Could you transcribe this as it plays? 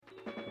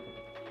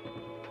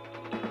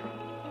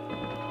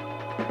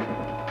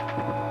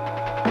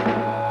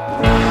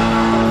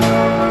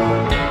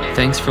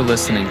Thanks for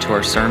listening to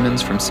our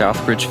sermons from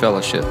Southbridge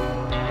Fellowship.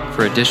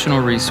 For additional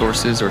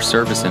resources or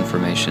service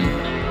information,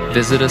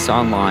 visit us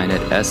online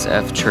at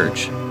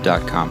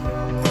sfchurch.com.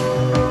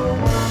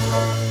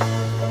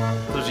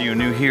 Those of you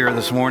new here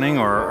this morning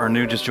or are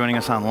new just joining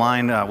us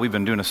online, we've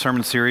been doing a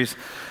sermon series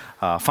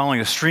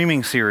following a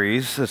streaming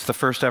series. It's the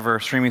first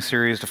ever streaming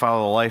series to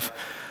follow the life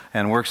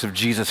and works of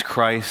Jesus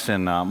Christ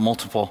in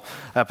multiple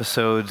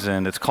episodes,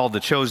 and it's called The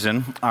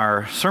Chosen.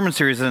 Our sermon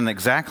series isn't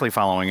exactly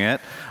following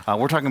it.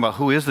 We're talking about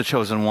who is the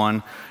chosen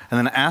one, and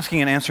then asking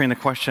and answering the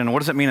question, what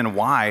does it mean and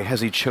why has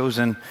he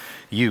chosen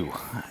you?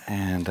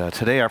 And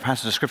today our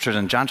passage of scripture is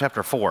in John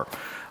chapter 4.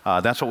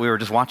 That's what we were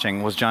just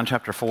watching, was John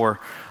chapter 4,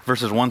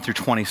 verses 1 through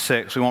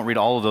 26. We won't read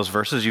all of those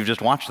verses, you've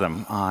just watched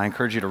them. I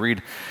encourage you to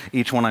read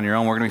each one on your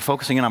own. We're going to be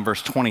focusing in on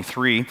verse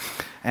 23,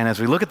 and as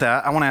we look at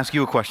that, I want to ask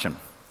you a question.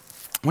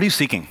 What are you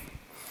seeking?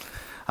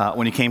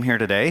 When you came here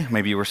today,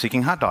 maybe you were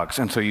seeking hot dogs,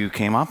 and so you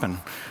came up and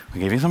we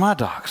gave you some hot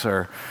dogs,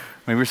 or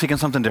maybe you're seeking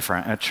something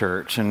different at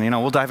church. And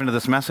we'll dive into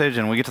this message,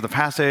 and we get to the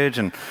passage,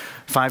 and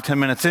 5-10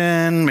 minutes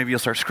in, maybe you'll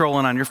start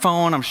scrolling on your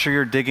phone. I'm sure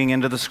you're digging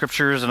into the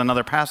scriptures in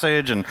another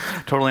passage and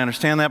totally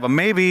understand that, but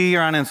maybe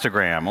you're on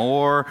Instagram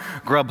or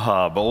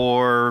Grubhub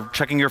or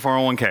checking your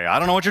 401k. I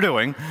don't know what you're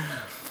doing.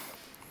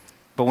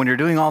 But when you're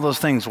doing all those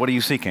things, what are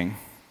you seeking?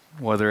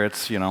 Whether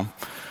it's,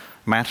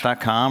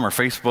 Match.com or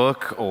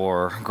Facebook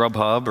or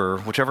Grubhub or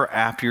whichever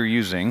app you're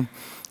using,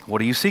 what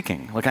are you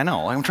seeking? Like, I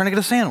know, I'm trying to get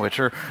a sandwich,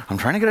 or I'm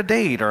trying to get a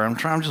date, or I'm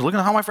just looking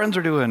at how my friends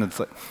are doing. It's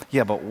like,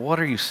 yeah, but what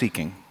are you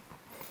seeking?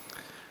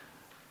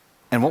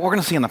 And what we're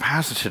going to see in the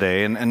passage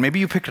today, and maybe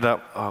you picked it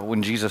up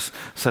when Jesus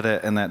said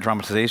it in that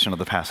dramatization of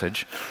the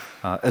passage,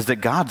 is that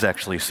God's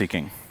actually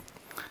seeking.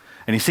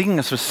 And he's seeking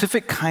a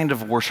specific kind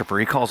of worshiper.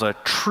 He calls a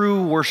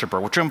true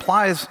worshiper, which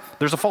implies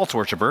there's a false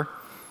worshiper.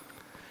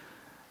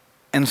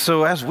 And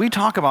so as we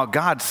talk about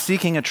God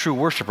seeking a true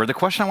worshiper, the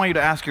question I want you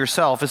to ask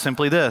yourself is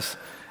simply this: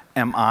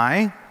 am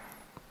I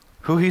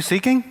who he's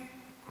seeking?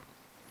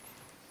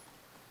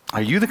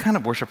 Are you the kind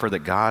of worshiper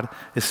that God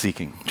is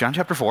seeking? John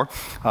chapter 4.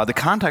 The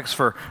context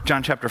for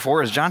John chapter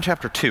 4 is John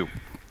chapter 2.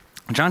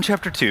 John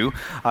chapter 2,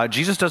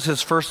 Jesus does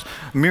his first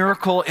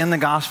miracle in the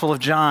Gospel of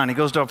John. He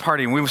goes to a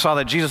party, and we saw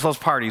that Jesus loves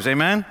parties.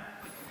 Amen?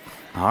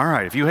 All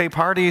right, if you hate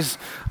parties,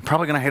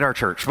 probably going to hate our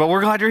church. But we're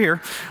glad you're here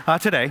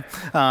today.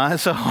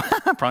 So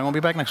probably won't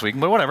be back next week,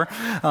 but whatever.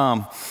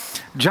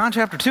 John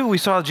chapter 2, we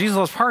saw Jesus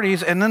loves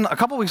parties. And then a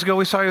couple weeks ago,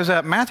 we saw he was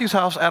at Matthew's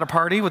house at a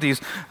party with these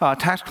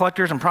tax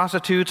collectors and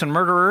prostitutes and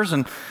murderers.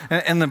 And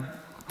the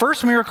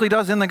first miracle he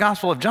does in the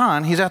Gospel of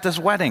John, he's at this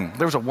wedding.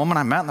 There was a woman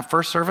I met in the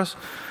first service.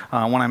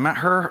 When I met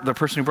her, the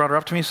person who brought her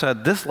up to me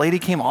said, "This lady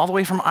came all the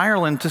way from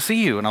Ireland to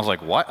see you." And I was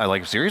like, "What?" I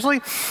like,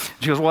 "Seriously?"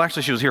 She goes, "Well,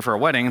 actually, she was here for a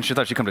wedding, and she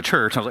thought she'd come to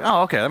church." I was like,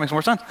 "Oh, okay, that makes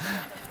more sense."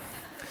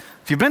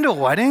 If you've been to a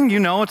wedding, you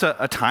know it's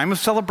a time of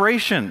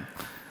celebration.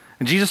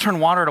 And Jesus turned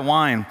water to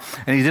wine,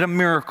 and he did a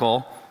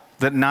miracle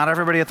that not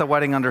everybody at the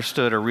wedding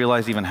understood or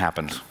realized even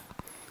happened.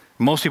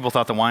 Most people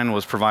thought the wine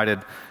was provided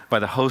by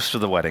the host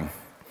of the wedding.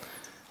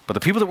 But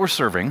the people that were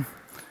serving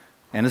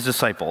and his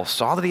disciples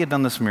saw that he had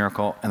done this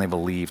miracle, and they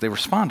believed. They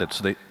responded.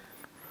 So there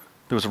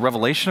was a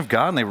revelation of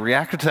God, and they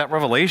reacted to that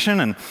revelation.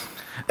 And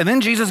then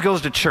Jesus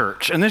goes to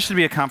church. And this should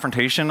be a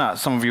confrontation.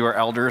 Some of you are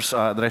elders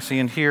that I see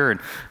in here,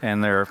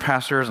 and they're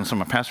pastors, and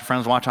some of my pastor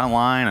friends watch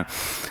online. And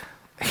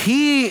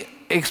he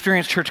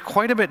experienced church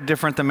quite a bit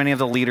different than many of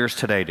the leaders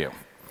today do.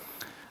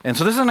 And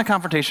so this isn't a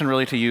confrontation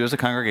really to you as a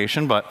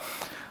congregation, but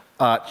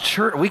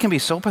church, we can be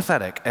so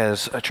pathetic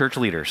as church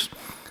leaders.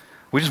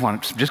 We just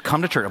want to just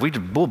come to church.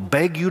 We'll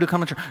beg you to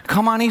come to church.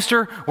 Come on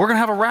Easter, we're going to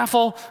have a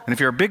raffle. And if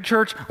you're a big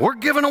church, we're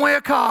giving away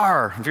a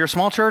car. If you're a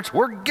small church,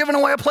 we're giving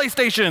away a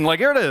PlayStation. Like,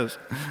 here it is.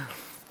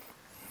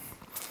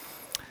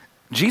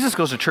 Jesus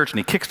goes to church and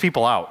he kicks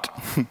people out.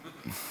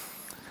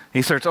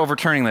 He starts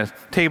overturning the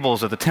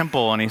tables at the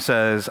temple, and he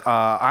says,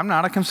 I'm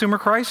not a consumer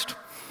Christ,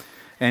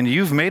 and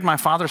you've made my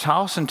Father's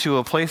house into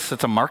a place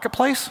that's a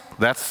marketplace?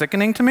 That's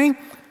sickening to me.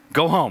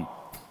 Go home.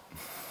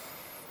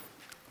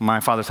 My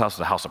Father's house is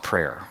a house of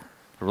prayer.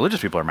 The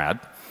religious people are mad.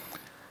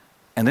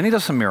 And then he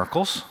does some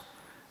miracles,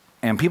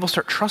 and people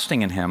start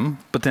trusting in him.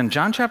 But then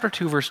John chapter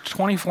 2, verse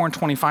 24 and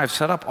 25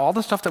 set up all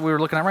the stuff that we were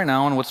looking at right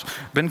now, and what's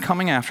been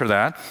coming after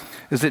that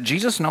is that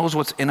Jesus knows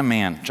what's in a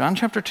man. John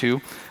chapter 2,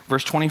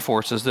 verse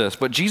 24 says this: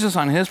 "But Jesus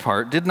on his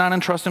part did not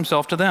entrust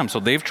himself to them." So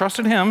they've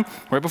trusted him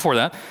right before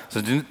that.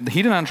 So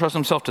he did not entrust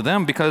himself to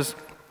them because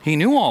he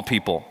knew all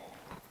people.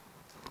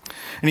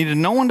 And he needed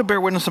no one to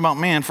bear witness about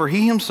man, for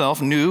he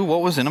himself knew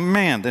what was in a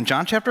man. Then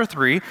John chapter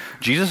 3,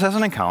 Jesus has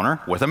an encounter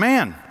with a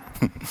man.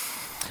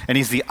 And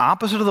he's the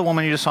opposite of the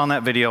woman you just saw in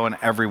that video in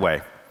every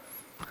way.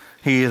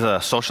 He is a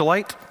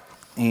socialite.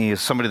 He is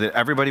somebody that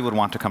everybody would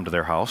want to come to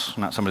their house,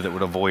 not somebody that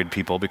would avoid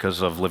people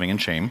because of living in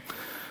shame.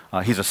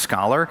 He's a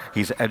scholar.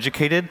 He's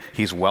educated.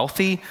 He's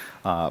wealthy.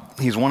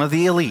 He's one of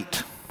the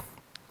elite.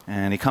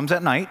 And he comes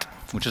at night,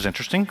 which is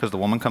interesting because the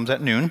woman comes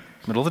at noon,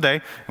 middle of the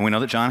day, and we know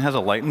that John has a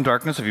light and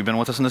darkness. If you've been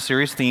with us in the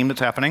series theme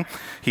that's happening,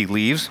 he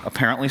leaves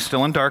apparently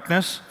still in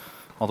darkness,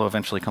 although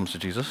eventually comes to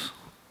Jesus.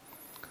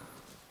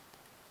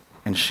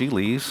 And she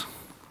leaves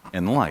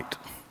in the light,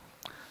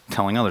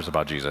 telling others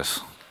about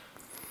Jesus.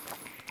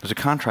 There's a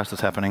contrast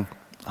that's happening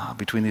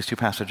between these two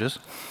passages.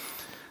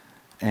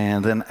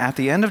 And then at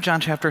the end of John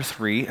chapter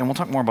 3, and we'll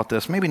talk more about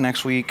this maybe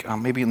next week,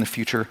 maybe in the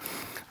future,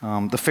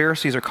 the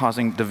Pharisees are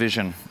causing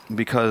division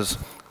because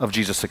of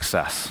Jesus'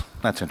 success.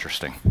 That's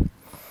interesting.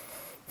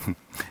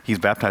 He's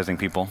baptizing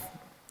people,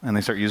 and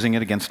they start using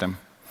it against him.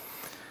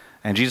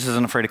 And Jesus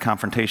isn't afraid of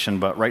confrontation,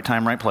 but right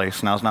time, right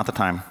place. Now's not the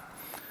time.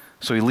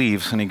 So he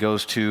leaves, and he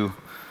goes to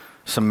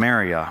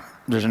Samaria.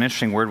 There's an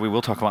interesting word we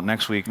will talk about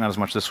next week, not as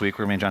much this week.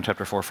 We're going to be in John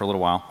chapter 4 for a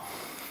little while.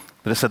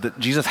 But it said that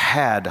Jesus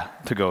had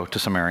to go to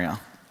Samaria.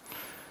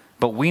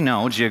 But we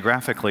know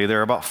geographically there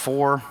are about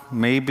 4,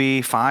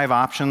 maybe 5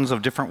 options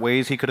of different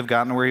ways he could have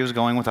gotten to where he was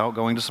going without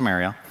going to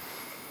Samaria.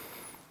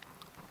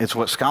 It's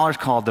what scholars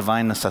call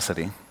divine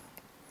necessity.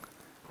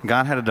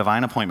 God had a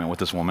divine appointment with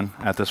this woman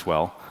at this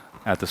well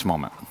at this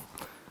moment.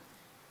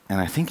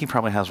 And I think he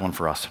probably has one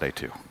for us today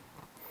too.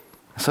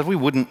 I said we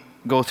wouldn't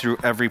go through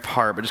every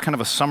part, but just kind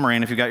of a summary,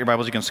 and if you've got your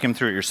Bibles, you can skim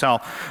through it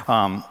yourself.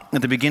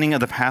 At the beginning of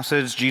the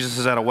passage, Jesus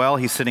is at a well.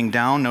 He's sitting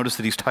down. Notice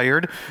that he's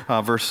tired.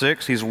 Verse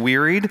 6, he's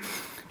wearied.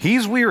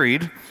 He's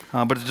wearied,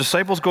 but the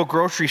disciples go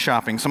grocery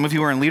shopping. Some of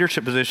you are in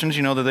leadership positions.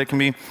 You know that they can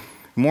be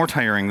more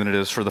tiring than it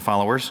is for the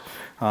followers.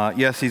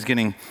 Yes, he's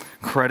getting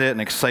credit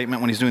and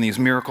excitement when he's doing these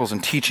miracles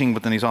and teaching,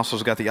 but then he's also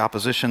got the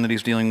opposition that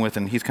he's dealing with,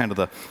 and he's kind of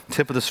the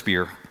tip of the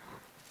spear.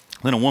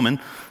 Then a woman,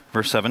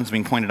 verse 7, is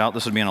being pointed out.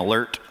 This would be an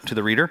alert to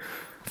the reader.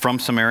 From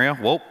Samaria.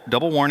 Whoa,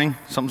 double warning.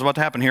 Something's about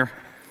to happen here.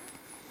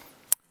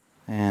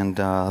 And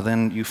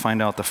then you find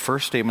out the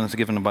first statement that's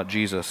given about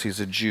Jesus. He's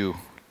a Jew.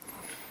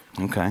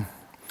 Okay.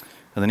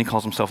 And then he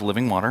calls himself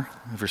living water.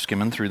 If you're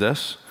skimming through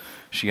this,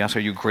 she asks, are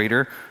you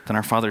greater than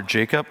our father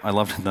Jacob? I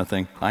loved that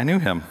thing. I knew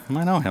him.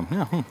 I know him.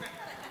 Yeah.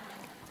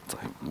 It's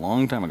a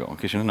long time ago, in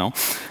case you didn't know.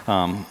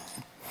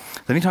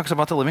 Then he talks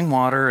about the living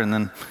water, and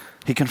then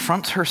he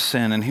confronts her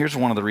sin, and here's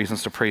one of the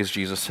reasons to praise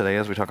Jesus today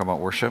as we talk about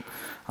worship.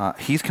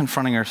 He's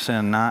confronting her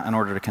sin not in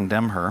order to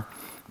condemn her,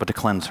 but to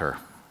cleanse her.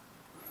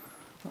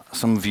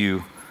 Some of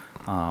you,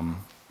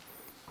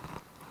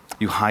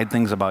 you hide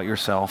things about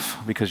yourself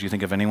because you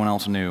think if anyone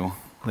else knew,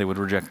 they would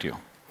reject you.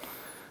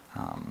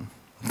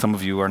 Some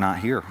of you are not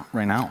here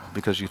right now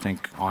because you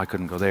think, oh, I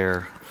couldn't go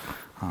there.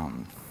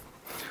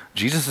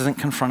 Jesus isn't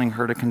confronting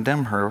her to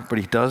condemn her, but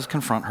he does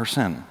confront her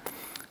sin.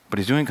 But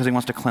he's doing it because he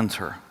wants to cleanse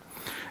her.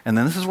 And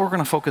then this is what we're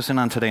going to focus in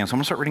on today. And so I'm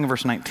going to start reading in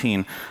verse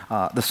 19,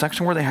 the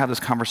section where they have this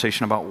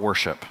conversation about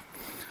worship.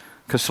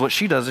 Because what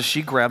she does is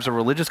she grabs a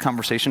religious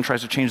conversation,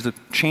 tries to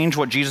change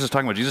what Jesus is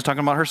talking about. Jesus is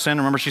talking about her sin.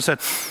 Remember, she said,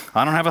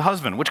 I don't have a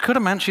husband, which could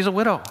have meant she's a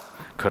widow.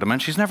 Could have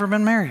meant she's never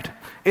been married.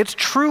 It's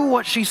true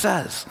what she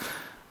says.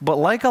 But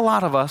like a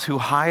lot of us who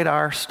hide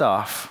our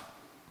stuff,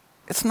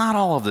 it's not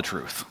all of the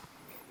truth.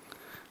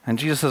 And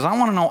Jesus says, I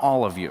want to know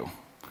all of you.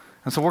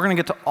 And so we're going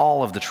to get to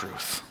all of the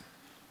truth.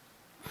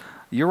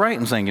 You're right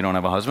in saying you don't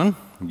have a husband.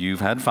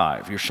 You've had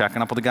 5. You're shacking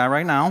up with a guy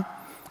right now.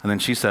 And then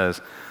she says,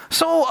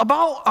 so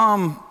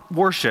about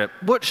worship,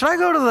 should I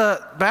go to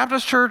the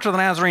Baptist church or the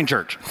Nazarene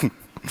church?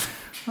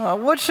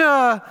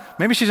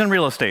 Maybe she's in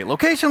real estate.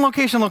 Location.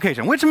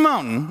 Which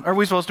mountain are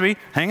we supposed to be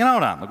hanging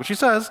out on? Look what she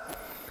says.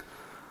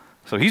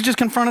 So he's just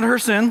confronted her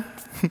sin.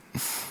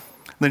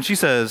 Then she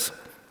says,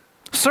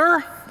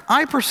 sir,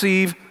 I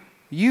perceive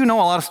you know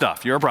a lot of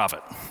stuff. You're a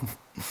prophet.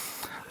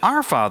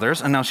 Our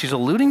fathers, and now she's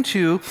alluding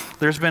to,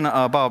 there's been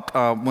about,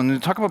 when we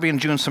talk about being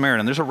Jew and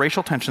Samaritan, there's a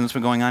racial tension that's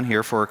been going on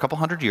here for a couple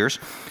hundred years.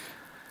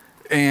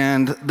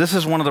 And this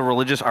is one of the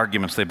religious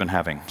arguments they've been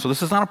having. So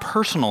this is not a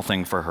personal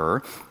thing for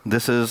her.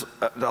 This is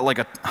like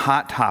a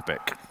hot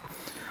topic.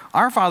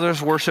 Our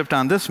fathers worshipped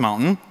on this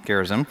mountain,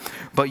 Gerizim,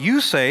 but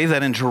you say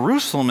that in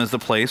Jerusalem is the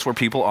place where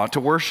people ought to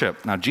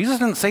worship. Now, Jesus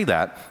didn't say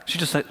that. She's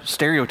just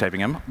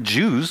stereotyping him.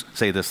 Jews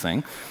say this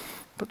thing.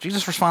 But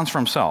Jesus responds for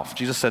himself.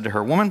 Jesus said to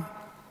her, woman,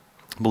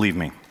 believe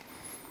me,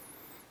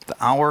 the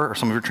hour, or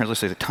some of your translations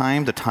say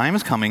the time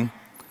is coming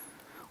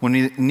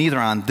when neither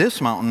on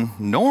this mountain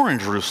nor in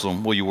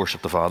Jerusalem will you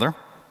worship the Father.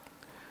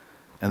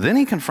 And then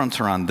he confronts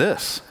her on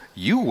this.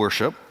 You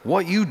worship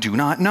what you do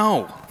not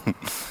know.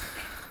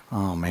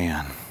 Oh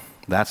man,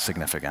 that's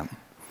significant.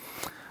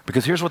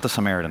 Because here's what the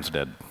Samaritans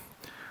did.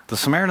 The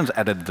Samaritans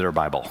edited their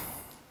Bible.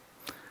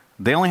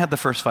 They only had the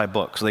first 5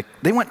 books.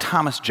 They went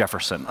Thomas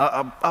Jefferson.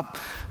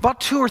 About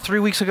 2 or 3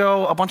 weeks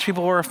ago, a bunch of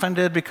people were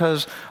offended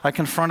because I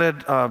confronted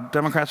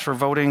Democrats for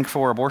voting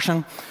for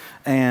abortion,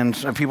 and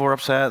people were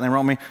upset, and they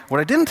wrote me. What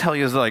I didn't tell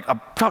you is that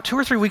about 2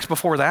 or 3 weeks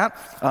before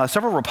that,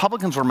 several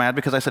Republicans were mad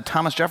because I said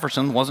Thomas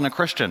Jefferson wasn't a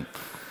Christian,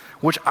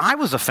 which I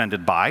was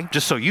offended by,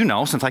 just so you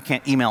know, since I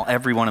can't email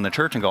everyone in the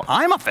church and go,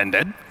 I'm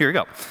offended. Here you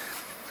go.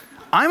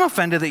 I'm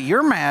offended that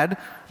you're mad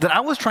that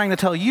I was trying to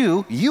tell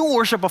you, you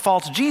worship a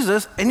false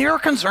Jesus, and you're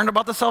concerned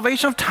about the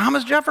salvation of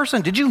Thomas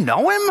Jefferson. Did you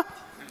know him?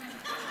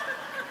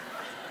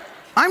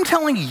 I'm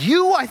telling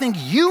you, I think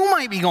you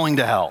might be going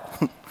to hell.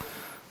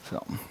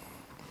 So,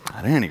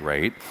 at any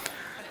rate,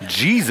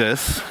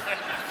 Jesus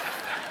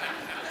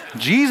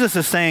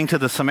is saying to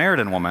the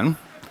Samaritan woman,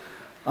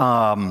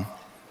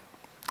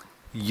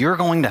 you're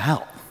going to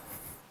hell.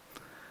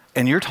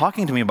 And you're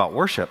talking to me about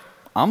worship.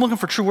 I'm looking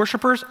for true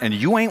worshipers, and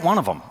you ain't one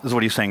of them, is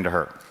what he's saying to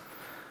her.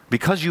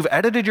 Because you've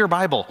edited your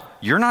Bible,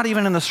 you're not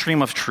even in the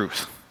stream of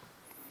truth.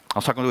 I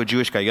was talking to a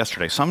Jewish guy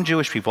yesterday. Some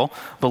Jewish people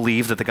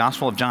believe that the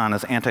Gospel of John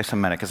is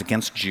anti-Semitic, is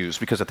against Jews,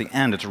 because at the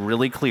end it's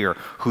really clear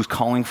who's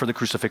calling for the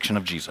crucifixion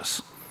of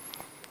Jesus.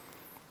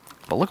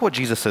 But look what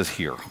Jesus says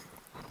here.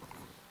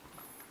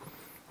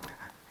 He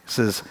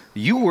says,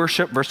 you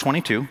worship, verse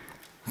 22,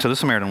 to the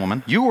Samaritan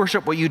woman, you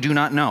worship what you do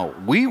not know.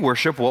 We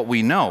worship what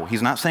we know.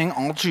 He's not saying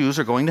all Jews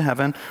are going to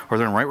heaven or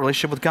they're in right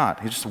relationship with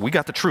God. We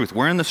got the truth.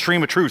 We're in the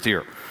stream of truth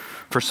here.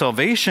 For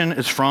salvation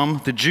is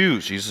from the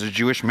Jews. Jesus is a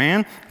Jewish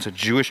man. It's a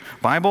Jewish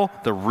Bible.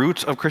 The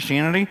roots of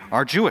Christianity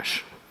are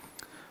Jewish.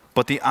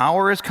 But the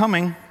hour is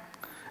coming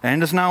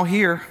and is now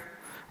here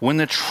when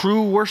the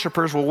true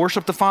worshipers will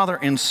worship the Father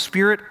in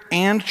spirit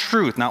and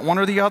truth. Not one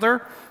or the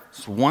other.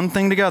 It's one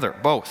thing together,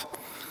 both.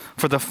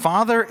 For the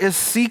Father is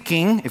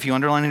seeking, if you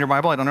underline in your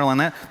Bible, I'd underline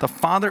that, the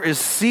Father is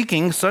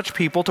seeking such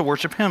people to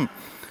worship him.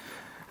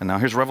 And now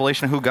here's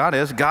revelation of who God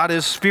is. God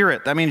is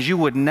spirit. That means you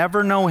would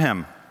never know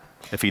him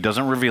if he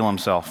doesn't reveal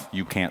himself.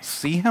 You can't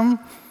see him.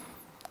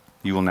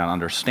 You will not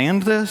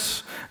understand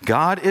this.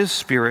 God is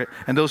spirit,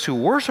 and those who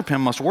worship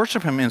him must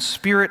worship him in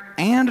spirit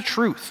and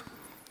truth.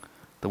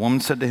 The woman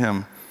said to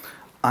him,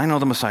 I know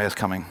the Messiah is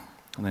coming.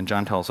 And then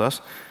John tells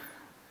us,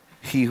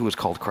 he who is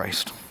called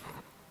Christ.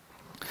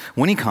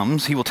 When he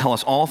comes, he will tell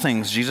us all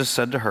things. Jesus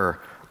said to her,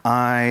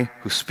 I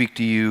who speak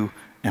to you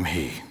am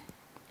he.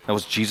 That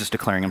was Jesus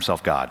declaring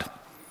himself God,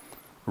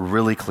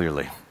 really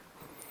clearly.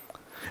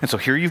 And so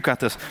here you've got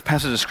this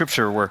passage of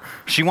scripture where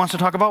she wants to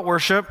talk about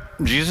worship.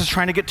 Jesus is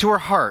trying to get to her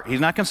heart. He's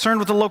not concerned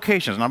with the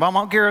locations, not about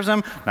Mount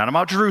Gerizim, not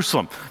about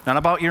Jerusalem, not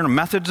about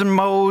methods and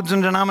modes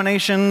and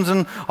denominations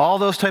and all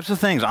those types of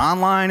things,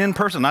 online, in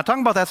person. Not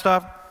talking about that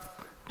stuff.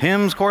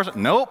 Hymns, choruses,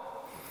 nope.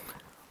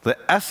 The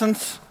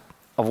essence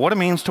of what it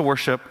means to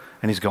worship,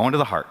 and he's going to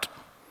the heart.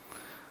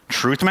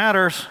 Truth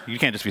matters. You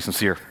can't just be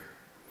sincere.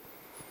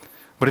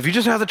 But if you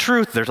just have the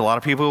truth, there's a lot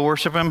of people who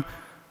worship him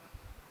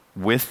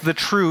with the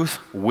truth,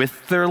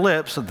 with their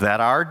lips, that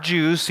are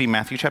Jews. See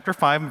Matthew chapter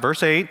 5,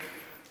 verse 8.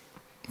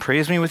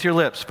 Praise me with your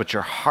lips, but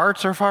your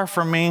hearts are far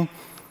from me.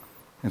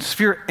 In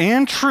spirit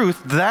and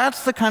truth,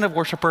 that's the kind of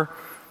worshiper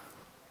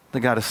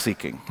that God is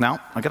seeking. Now,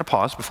 I got to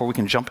pause before we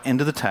can jump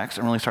into the text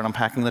and really start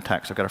unpacking the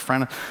text. I've got a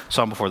friend,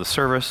 saw him before the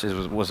service,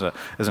 was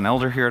an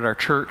elder here at our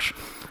church,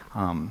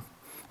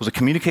 was a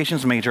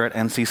communications major at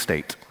NC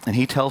State. And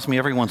he tells me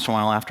every once in a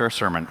while after a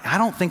sermon, I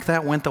don't think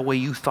that went the way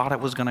you thought it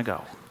was going to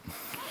go.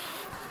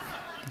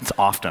 It's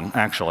often,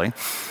 actually.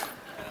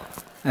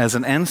 As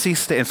an NC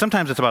State, and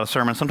sometimes it's about a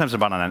sermon, sometimes it's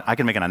about I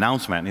can make an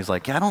announcement. And he's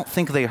like, I don't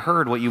think they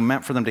heard what you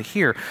meant for them to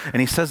hear.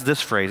 And he says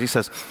this phrase, he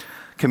says,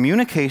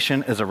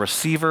 communication is a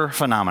receiver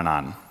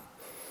phenomenon.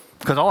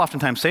 Because I'll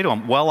oftentimes say to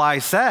him, well, I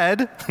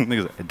said,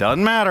 it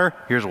doesn't matter,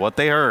 here's what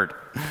they heard.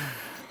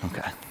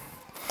 Okay.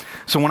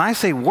 So when I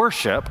say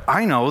worship,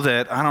 I know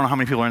that, I don't know how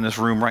many people are in this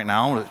room right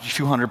now, a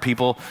few hundred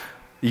people,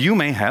 you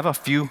may have a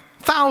few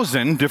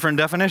thousand different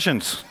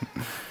definitions.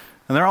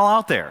 And they're all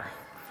out there.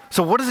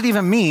 So what does it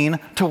even mean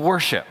to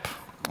worship?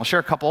 I'll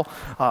share a couple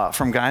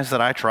from guys that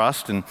I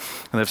trust, and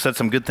they've said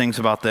some good things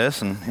about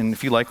this. And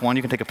if you like one,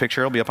 you can take a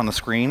picture. It'll be up on the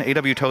screen.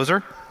 A.W.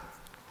 Tozer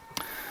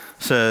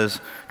says,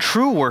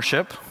 true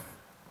worship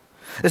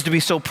is to be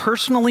so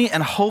personally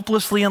and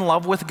hopelessly in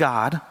love with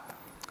God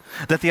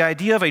that the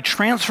idea of a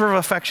transfer of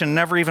affection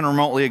never even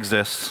remotely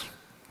exists.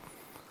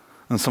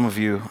 And some of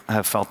you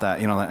have felt that,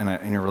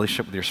 in your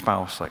relationship with your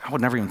spouse, like, I would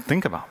never even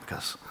think about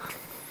because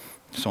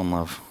you're so in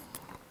love.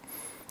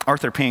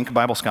 Arthur Pink,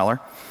 Bible scholar,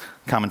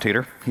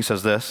 commentator, he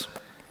says this,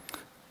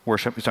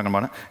 worship, he's talking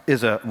about it,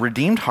 is a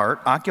redeemed heart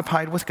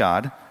occupied with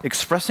God,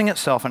 expressing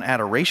itself in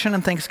adoration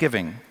and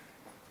thanksgiving.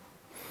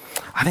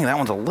 I think that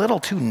one's a little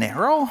too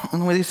narrow in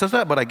the way he says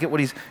that, but I get what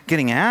he's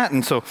getting at.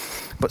 And so,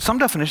 but some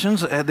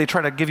definitions, they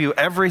try to give you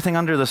everything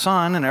under the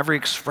sun and every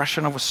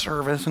expression of a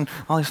service and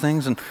all these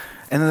things. And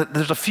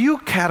there's a few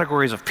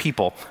categories of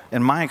people,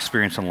 in my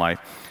experience in life,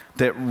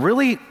 that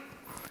really,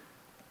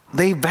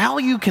 they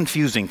value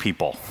confusing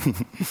people.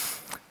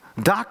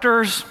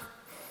 Doctors,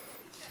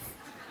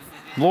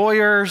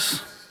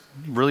 lawyers,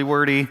 really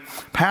wordy,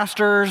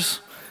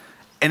 pastors,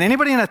 and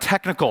anybody in a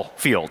technical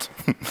field.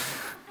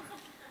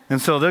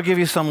 And so they'll give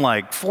you some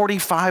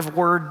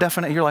 45-word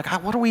definition. You're like,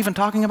 what are we even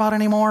talking about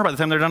anymore by the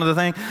time they're done with the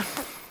thing?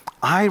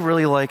 I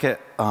really like it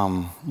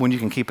when you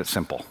can keep it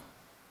simple.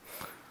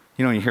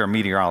 When you hear a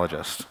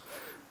meteorologist.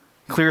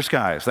 Clear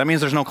skies, that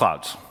means there's no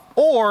clouds.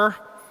 Or,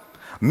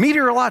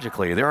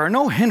 meteorologically, there are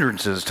no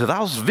hindrances to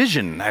thou's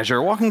vision as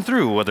you're walking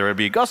through, whether it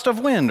be a gust of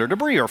wind or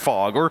debris or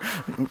fog or,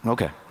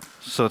 okay.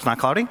 So it's not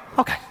cloudy?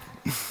 Okay.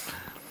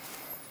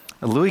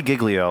 Louis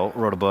Giglio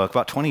wrote a book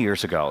about 20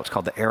 years ago. It's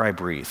called The Air I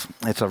Breathe.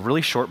 It's a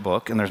really short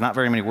book, and there's not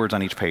very many words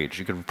on each page.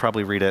 You could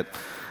probably read it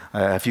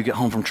if you get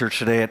home from church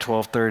today at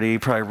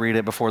 12:30, probably read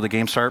it before the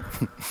game start.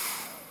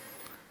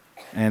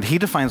 And he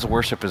defines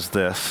worship as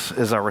this,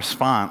 is our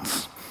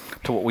response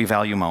to what we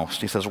value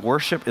most. He says,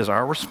 worship is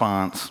our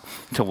response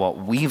to what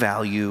we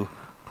value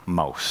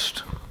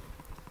most.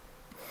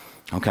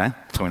 Okay,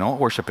 so we know what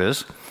worship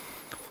is.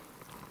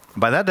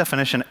 By that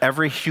definition,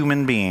 every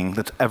human being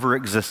that's ever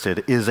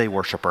existed is a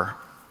worshiper.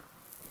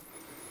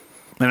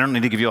 I don't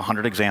need to give you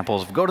 100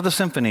 examples. Go to the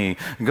symphony,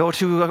 go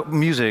to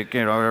music,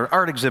 or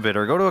art exhibit,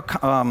 or go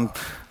to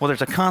whether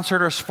it's a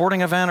concert or a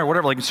sporting event or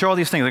whatever. Like, show all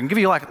these things. I can give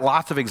you like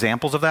lots of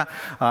examples of that.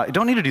 You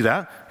don't need to do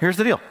that. Here's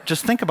the deal.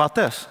 Just think about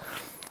this.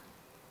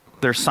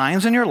 There's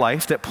signs in your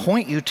life that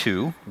point you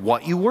to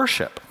what you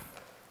worship.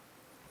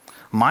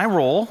 My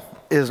role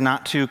is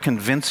not to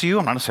convince you.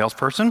 I'm not a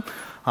salesperson.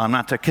 I'm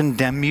not to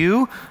condemn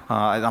you.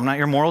 I'm not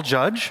your moral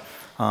judge.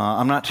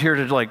 I'm not here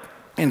to like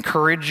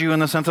encourage you in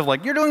the sense of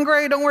like, you're doing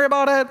great, don't worry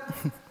about it.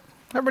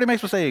 Everybody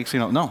makes mistakes,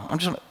 No, I'm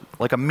just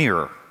like a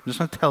mirror. I'm just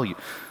going to tell you.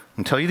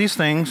 And tell you these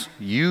things.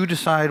 You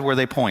decide where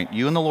they point.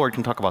 You and the Lord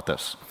can talk about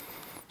this.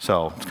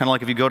 So it's kind of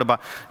like if you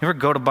ever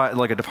go to buy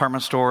like a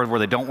department store where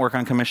they don't work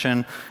on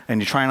commission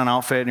and you try on an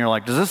outfit and you're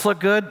like, does this look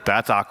good?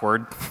 That's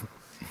awkward.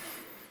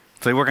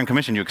 If they work on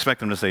commission, you expect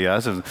them to say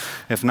yes.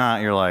 If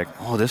not, you're like,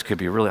 oh, this could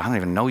be really, I don't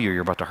even know you.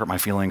 You're about to hurt my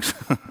feelings.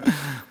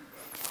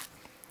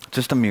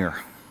 Just a mirror.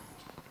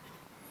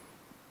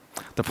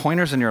 The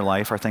pointers in your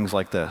life are things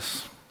like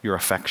this: your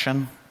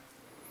affection,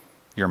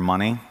 your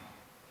money,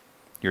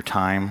 your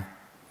time,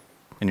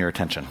 and your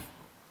attention.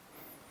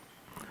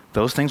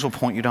 Those things will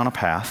point you down a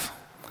path.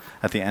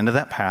 At the end of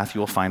that path, you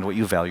will find what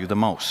you value the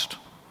most.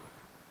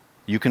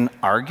 You can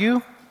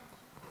argue,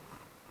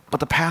 but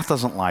the path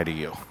doesn't lie to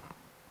you.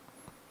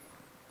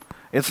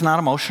 It's not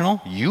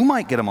emotional. You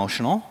might get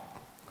emotional,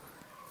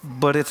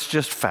 but it's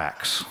just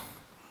facts.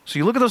 So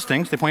you look at those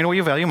things, they point to what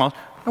you value most,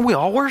 and we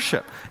all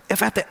worship.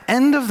 If at the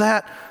end of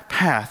that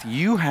path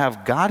you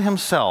have God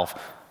himself,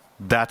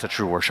 that's a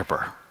true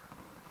worshiper.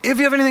 If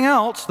you have anything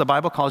else, the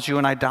Bible calls you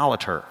an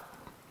idolater.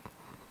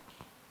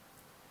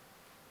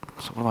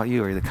 So what about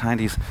you? Are you the kind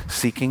he's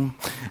seeking?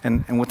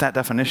 And with that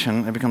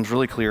definition, it becomes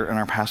really clear in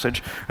our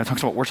passage. It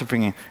talks about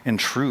worshiping in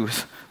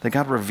truth, that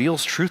God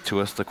reveals truth to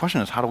us. The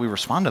question is, how do we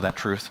respond to that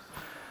truth?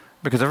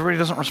 Because everybody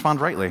doesn't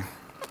respond rightly.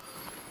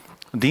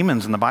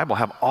 Demons in the Bible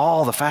have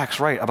all the facts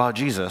right about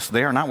Jesus.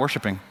 They are not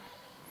worshiping.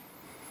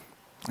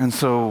 And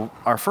so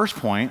our first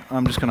point,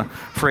 I'm just going to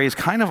phrase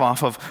kind of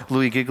off of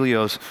Louis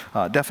Giglio's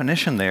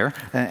definition there,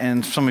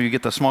 and some of you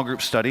get the small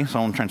group study, so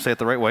I'm trying to say it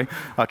the right way.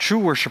 True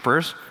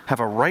worshipers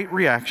have a right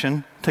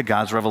reaction to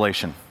God's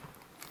revelation.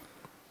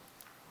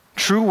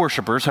 True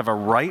worshipers have a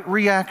right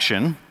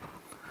reaction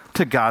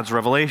to God's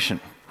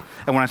revelation.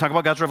 And when I talk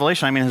about God's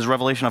revelation, I mean his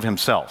revelation of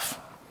himself.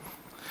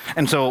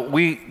 And so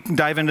we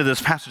dive into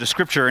this passage of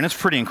Scripture, and it's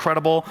pretty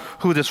incredible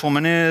who this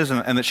woman is,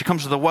 and that she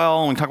comes to the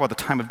well, and we talk about the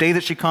time of day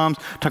that she comes,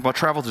 talk about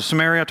travel to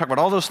Samaria, talk about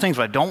all those things,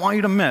 but I don't want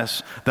you to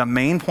miss the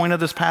main point of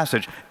this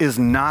passage is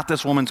not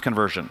this woman's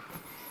conversion.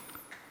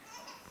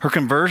 Her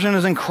conversion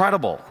is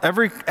incredible.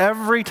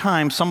 Every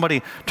time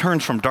somebody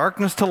turns from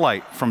darkness to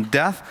light, from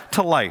death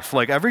to life,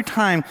 like every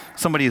time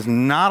somebody is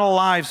not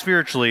alive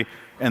spiritually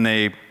and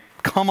they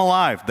come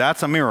alive,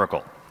 that's a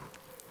miracle.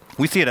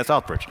 We see it at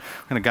Southbridge. We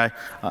had a guy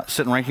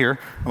sitting right here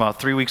about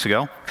 3 weeks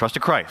ago,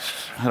 trusted Christ.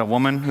 Had a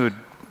woman who had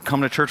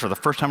come to church for the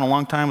first time in a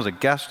long time, was a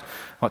guest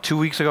about 2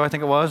 weeks ago, I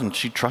think it was, and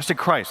she trusted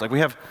Christ. Like we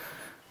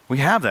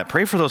have that.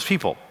 Pray for those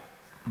people.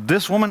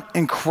 This woman,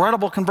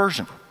 incredible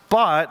conversion.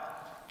 But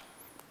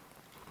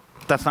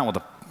that's not what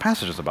the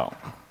passage is about.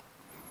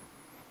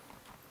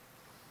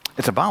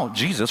 It's about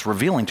Jesus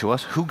revealing to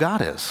us who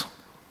God is.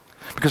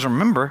 Because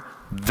remember,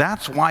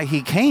 that's why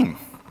he came.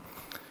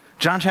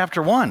 John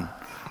chapter 1.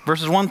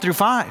 Verses 1 through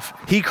 5.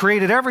 He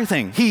created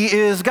everything. He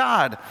is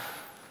God.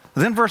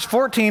 Then verse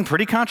 14,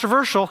 pretty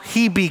controversial.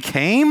 He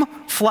became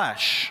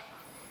flesh.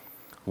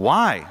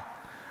 Why?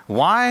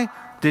 Why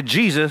did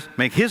Jesus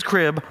make his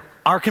crib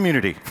our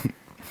community?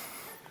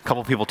 A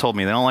couple people told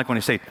me they don't like when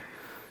you say,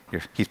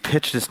 he's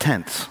pitched his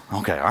tents.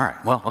 Okay, all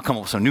right. Well, I'll come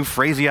up with some new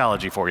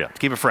phraseology for you.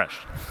 Keep it fresh.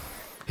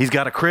 He's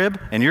got a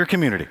crib in your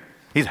community.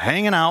 He's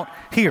hanging out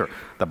here.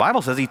 The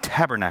Bible says he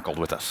tabernacled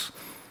with us.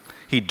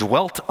 He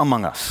dwelt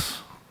among us.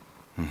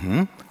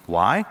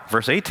 Why?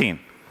 Verse 18.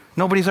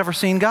 Nobody's ever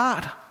seen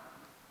God.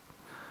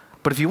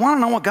 But if you want to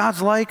know what God's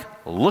like,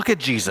 look at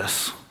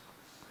Jesus.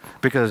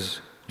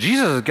 Because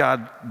Jesus,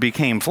 God,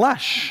 became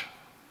flesh.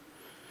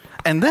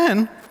 And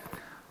then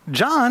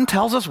John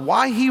tells us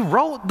why he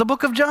wrote the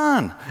book of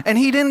John. And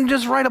he didn't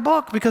just write a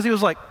book because he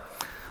was like,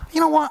 you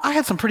know what? I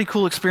had some pretty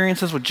cool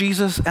experiences with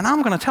Jesus, and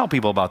I'm going to tell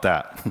people about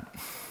that.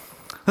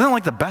 Isn't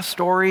like the best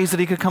stories that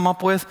he could come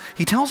up with?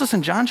 He tells us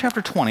in John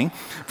chapter 20,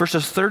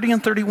 verses 30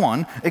 and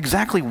 31,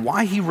 exactly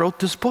why he wrote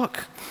this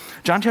book.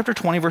 John chapter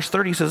 20, verse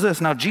 30 says this,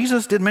 "Now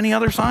Jesus did many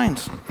other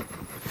signs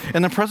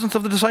in the presence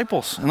of the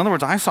disciples." In other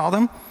words, I saw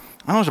them.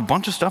 I know there's a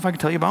bunch of stuff I could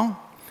tell you about,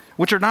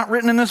 which are not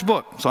written in this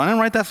book. So I didn't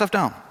write that stuff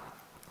down.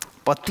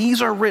 But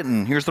these are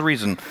written, here's the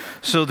reason,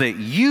 so that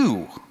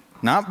you,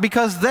 not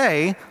because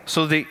they,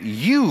 so that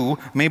you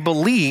may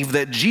believe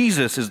that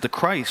Jesus is the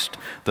Christ,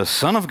 the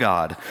Son of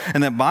God,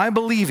 and that by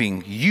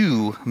believing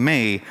you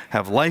may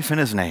have life in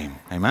his name.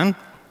 Amen?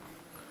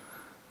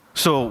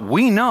 So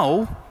we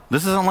know,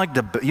 this isn't like,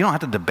 you don't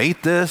have to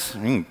debate this.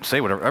 You can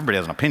say whatever, everybody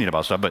has an opinion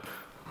about stuff, but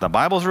the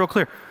Bible is real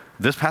clear.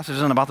 This passage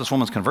isn't about this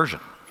woman's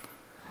conversion.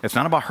 It's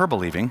not about her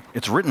believing.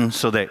 It's written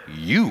so that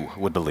you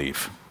would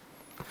believe.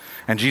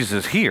 And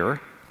Jesus is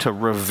here to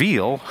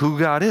reveal who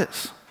God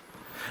is.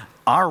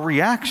 Our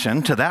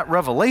reaction to that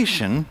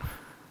revelation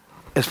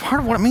is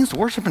part of what it means to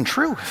worship in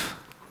truth.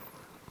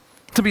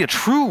 To be a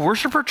true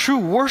worshiper, true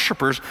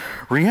worshipers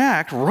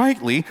react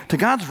rightly to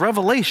God's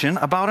revelation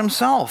about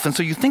himself. And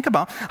so you think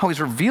about how he's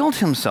revealed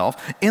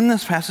himself in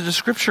this passage of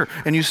Scripture,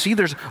 and you see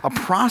there's a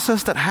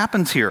process that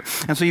happens here.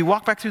 And so you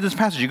walk back through this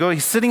passage, you go,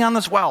 he's sitting on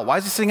this well. Why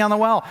is he sitting on the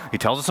well? He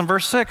tells us in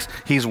verse 6,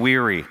 he's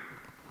weary.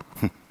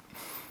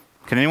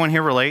 Can anyone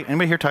here relate?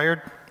 Anybody here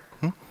tired?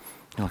 You're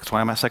like, that's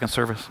why I'm at second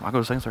service. I'll go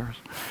to second service.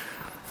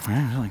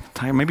 Right? You're like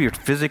tired. Maybe you're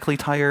physically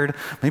tired.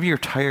 Maybe you're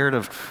tired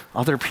of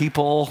other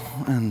people.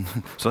 And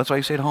so that's why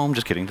you stay at home.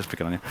 Just kidding. Just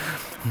picking on you.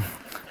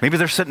 Maybe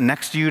they're sitting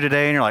next to you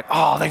today and you're like,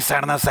 oh, they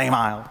sat in the same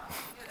aisle.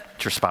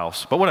 It's your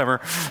spouse, but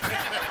whatever.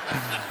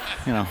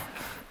 You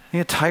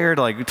get tired,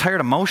 you tired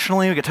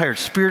emotionally, you get tired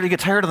spiritually, you get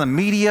tired of the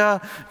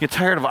media, you get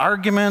tired of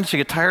arguments, you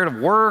get tired of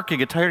work, you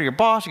get tired of your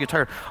boss, you get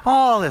tired of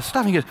all this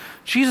stuff. And he goes,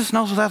 Jesus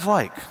knows what that's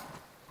like.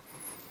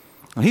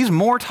 He's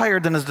more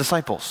tired than his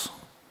disciples.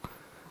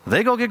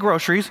 They go get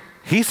groceries.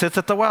 He sits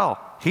at the well.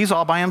 He's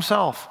all by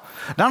himself.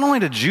 Not only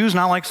did Jews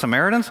not like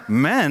Samaritans,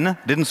 men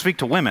didn't speak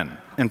to women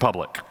in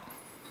public.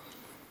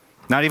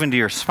 Not even to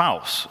your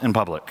spouse in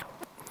public.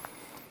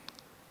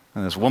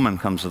 And this woman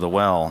comes to the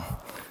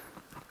well.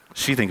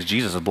 She thinks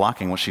Jesus is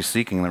blocking what she's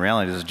seeking. And the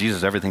reality is Jesus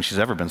is everything she's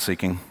ever been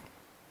seeking.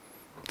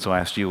 So I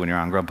asked you when you're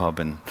on Grubhub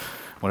and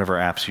whatever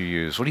apps you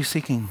use, what are you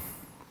seeking?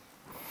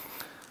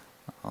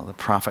 Well, the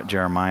prophet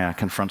Jeremiah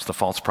confronts the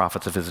false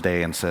prophets of his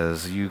day and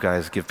says, you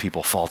guys give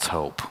people false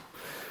hope.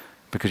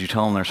 Because you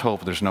tell them there's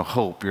hope, there's no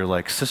hope. You're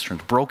like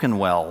cisterns, broken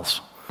wells.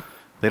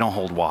 They don't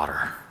hold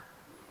water.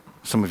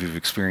 Some of you have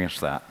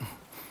experienced that. You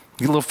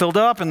get a little filled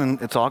up and then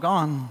it's all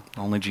gone.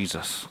 Only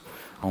Jesus.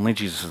 Only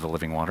Jesus is the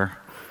living water.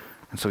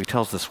 And so he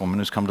tells this woman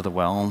who's come to the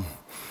well,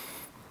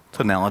 it's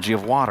an analogy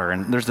of water.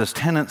 And there's this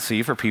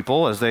tendency for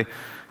people as they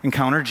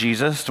encounter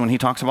Jesus, when he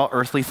talks about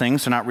earthly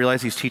things, to not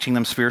realize he's teaching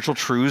them spiritual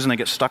truths, and they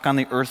get stuck on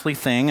the earthly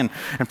thing. And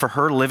for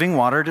her, living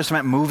water just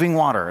meant moving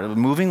water.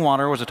 Moving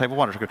water was a type of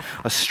water,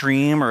 a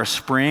stream or a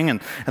spring.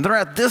 And they're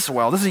at this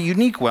well. This is a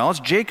unique well. It's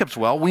Jacob's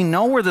well. We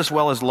know where this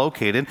well is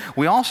located.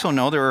 We also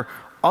know there are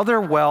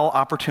other well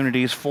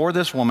opportunities for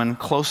this woman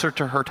closer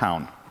to her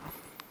town.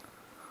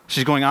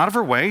 She's going out of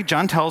her way.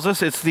 John tells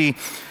us it's the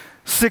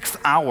 6th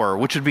hour,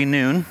 which would be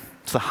noon.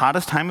 It's the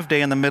hottest time of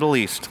day in the Middle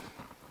East.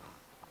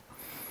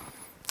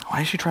 Why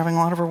is she traveling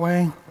out of her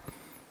way?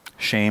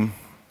 Shame.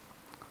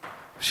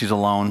 She's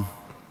alone.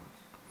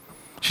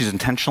 She's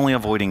intentionally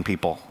avoiding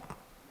people.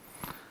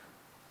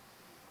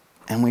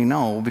 And we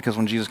know because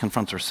when Jesus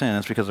confronts her sin,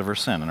 it's because of her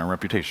sin and her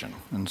reputation.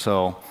 And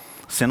so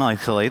sin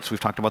isolates. We've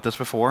talked about this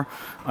before.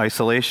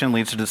 Isolation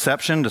leads to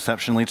deception.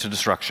 Deception leads to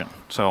destruction.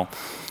 So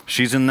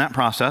she's in that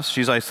process.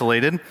 She's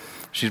isolated.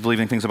 She's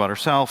believing things about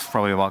herself,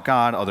 probably about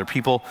God, other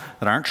people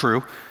that aren't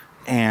true.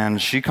 And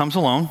she comes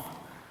alone.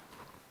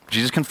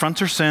 Jesus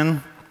confronts her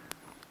sin,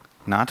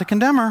 not to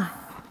condemn her.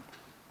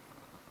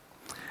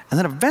 And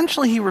then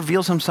eventually he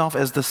reveals himself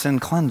as the sin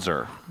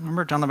cleanser.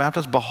 Remember John the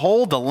Baptist?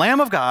 Behold, the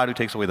Lamb of God who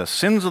takes away the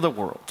sins of the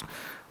world.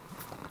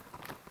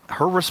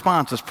 Her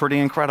response is pretty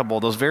incredible.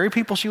 Those very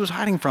people she was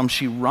hiding from,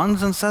 she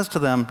runs and says to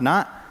them,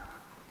 not,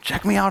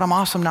 check me out, I'm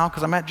awesome now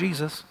because I met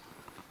Jesus.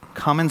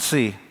 Come and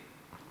see.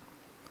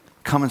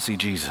 Come and see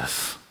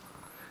Jesus.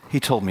 He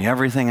told me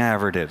everything I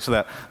ever did. So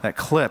that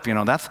clip,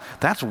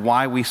 that's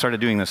why we started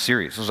doing this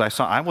series.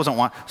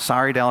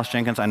 Sorry, Dallas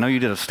Jenkins, I know you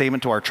did a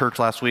statement to our church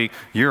last week.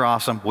 You're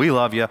awesome. We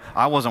love you.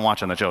 I wasn't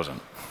watching The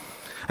Chosen.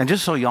 And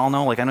just so y'all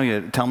know, I know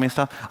you tell me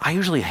stuff, I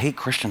usually hate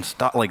Christian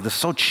stuff. This is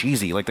so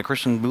cheesy, the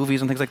Christian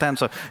movies and things like that. And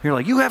so you're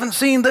like, you haven't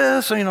seen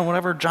this, or,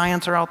 whatever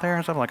giants are out there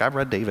and stuff. I've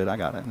read David, I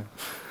got it.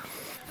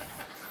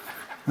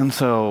 And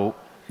so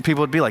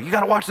people would be like, you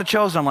got to watch The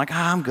Chosen. I'm like,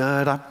 I'm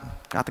good. I've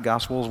got the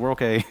Gospels. We're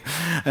okay.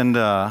 And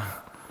I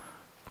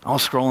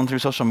was scrolling through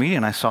social media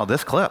and I saw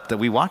this clip that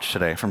we watched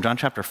today from John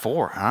chapter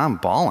 4. And I'm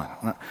bawling.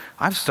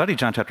 I've studied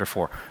John chapter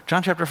 4.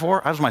 John chapter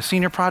 4, that was my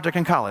senior project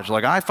in college.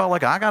 I felt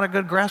like I got a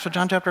good grasp of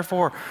John chapter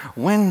 4.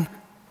 When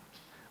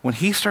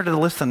he started to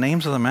list the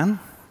names of the men,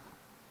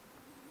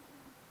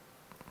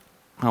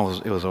 it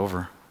was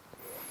over.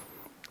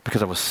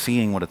 Because I was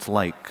seeing what it's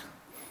like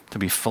to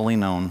be fully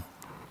known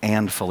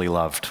and fully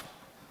loved.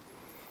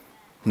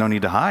 No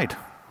need to hide.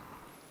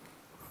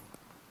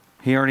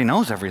 He already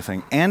knows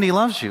everything, and he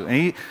loves you.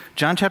 And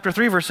John chapter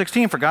 3, verse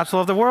 16, for God so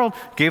loved the world,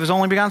 gave his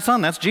only begotten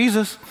Son, that's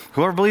Jesus.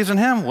 Whoever believes in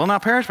him will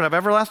not perish, but have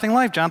everlasting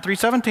life. John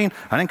 3:17,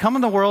 I didn't come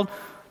in the world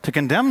to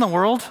condemn the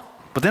world,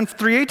 but then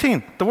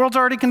 3:18, the world's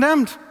already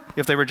condemned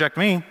if they reject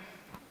me,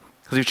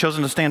 because you've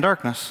chosen to stay in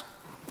darkness.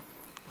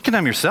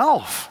 Condemn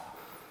yourself.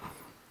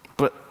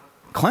 But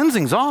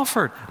cleansing's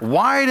offered,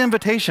 wide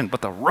invitation,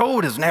 but the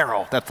road is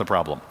narrow. That's the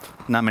problem.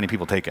 Not many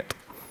people take it.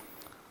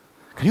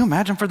 Can you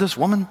imagine for this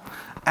woman,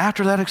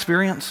 after that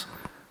experience,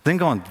 then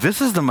going,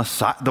 this is the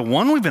Messiah, the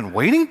one we've been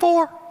waiting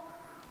for?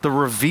 The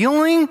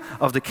revealing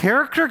of the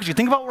character, because you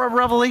think about what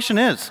Revelation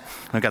is.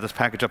 I've got this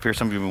package up here.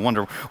 Some of you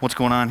wonder what's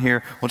going on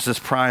here. What's this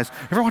prize?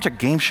 You ever watch a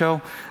game show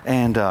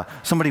and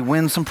somebody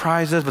wins some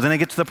prizes, but then they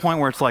get to the point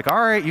where it's like, all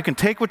right, you can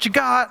take what you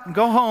got and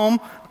go home,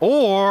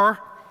 or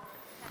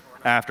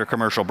after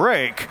commercial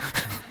break.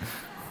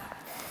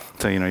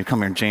 So, you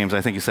come here, James, I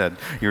think you said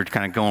you were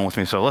kind of going with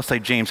me. So let's say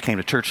James came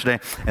to church today,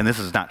 and this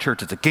is not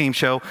church, it's a game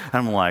show. And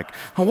I'm like,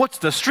 what's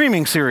the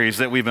streaming series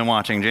that we've been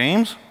watching,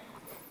 James?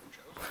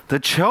 The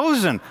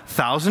Chosen,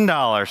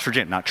 $1,000 for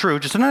James. Not true,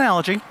 just an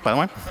analogy, by the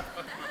way.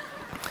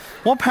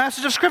 What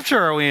passage of Scripture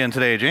are we in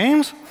today,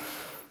 James?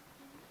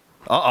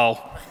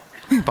 Uh-oh.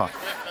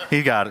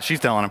 He got it.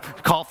 She's telling him.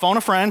 Phone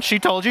a friend. She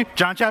told you.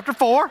 John chapter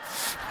 4.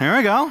 Here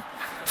we go.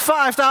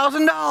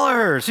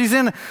 $5,000. He's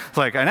in. It's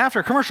like, and after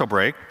a commercial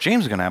break,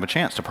 James is going to have a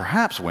chance to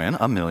perhaps win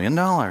 $1 million.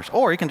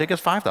 Or he can take his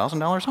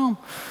 $5,000 home.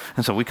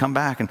 And so we come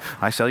back, and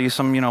I sell you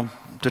some,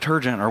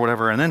 detergent or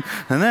whatever, and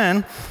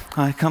then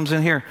he comes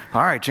in here,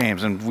 all right,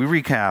 James, and we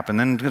recap, and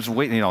then just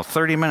wait,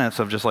 30 minutes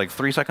of just like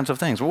 3 seconds of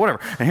things, or whatever,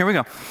 and here we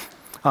go.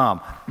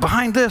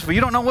 Behind this, but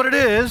you don't know what it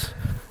is,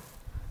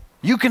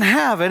 you can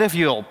have it if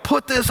you'll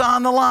put this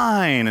on the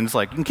line, and it's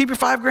like, you can keep your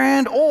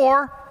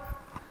 $5,000,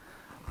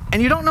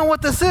 and you don't know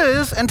what this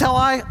is until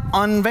I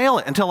unveil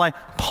it, until I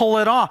pull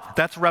it off.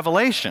 That's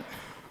Revelation.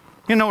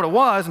 You know what it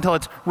was until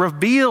it's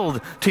revealed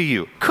to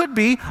you. Could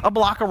be a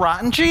block of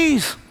rotten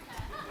cheese.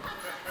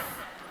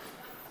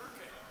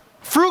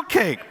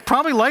 Fruitcake,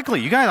 probably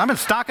likely. You guys, I've been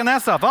stocking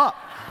that stuff up.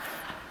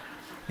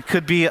 It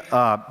could be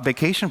a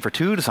vacation for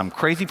two to some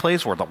crazy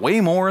place worth way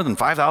more than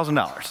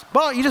 $5,000.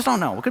 But you just don't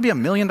know. It could be $1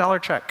 million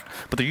check,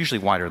 but they're usually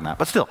wider than that.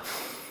 But still,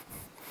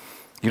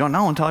 you don't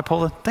know until I pull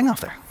the thing off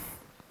there.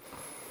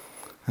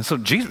 And so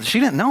Jesus, she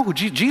didn't know who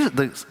Jesus,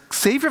 the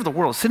Savior of the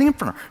world, is sitting in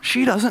front of her.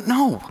 She doesn't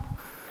know.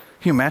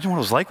 Can you imagine what it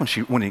was like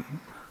when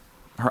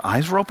her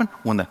eyes were open,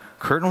 when the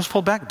curtain was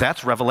pulled back?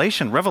 That's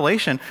Revelation.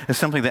 Revelation is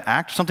simply the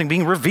act of something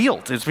being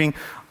revealed. It's being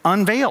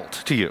unveiled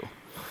to you.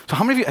 So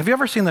how many of you, have you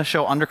ever seen the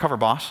show Undercover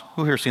Boss?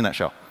 Who here has seen that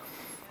show?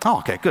 Oh,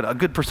 okay, good. A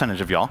good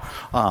percentage of y'all.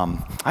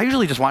 I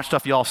usually just watch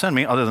stuff y'all send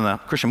me, other than the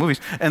Christian movies,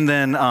 and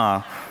then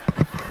I'll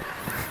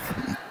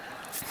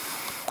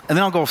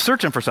go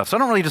searching for stuff. So I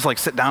don't really just like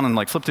sit down and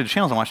like flip through the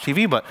channels and watch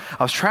TV, but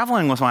I was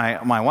traveling with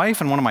my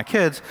wife and one of my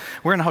kids.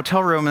 We're in a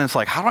hotel room, and it's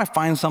like, how do I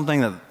find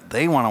something that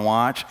they want to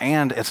watch,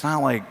 and it's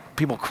not like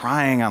people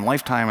crying on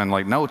Lifetime and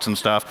like notes and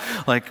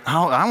stuff. Like,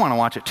 I want to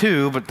watch it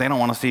too, but they don't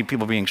want to see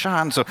people being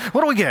shot. And so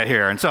what do we get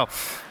here? And so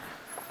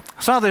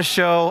I saw this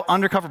show,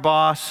 Undercover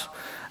Boss,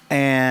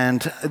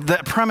 and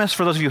the premise,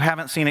 for those of you who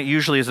haven't seen it,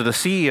 usually is that a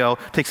CEO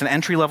takes an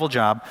entry-level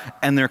job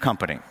and their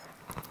company.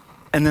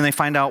 And then they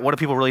find out what do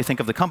people really think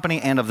of the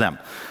company and of them.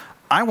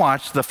 I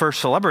watched the first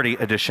Celebrity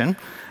edition,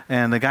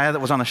 and the guy that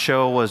was on the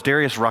show was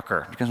Darius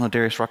Rucker. You guys know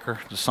Darius Rucker?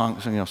 The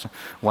song,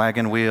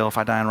 Wagon Wheel, If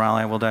I Die in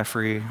Raleigh, I Will Die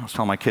Free. I was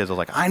telling my kids, I was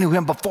like, I knew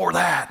him before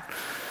that.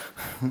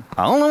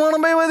 I only want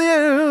to be with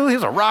you.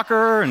 He's a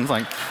rocker, and it's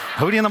like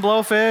Hootie and the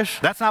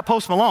Blowfish. That's not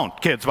Post Malone,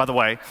 kids, by the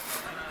way.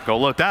 Go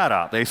look that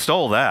up. They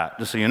stole that,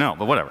 just so you know,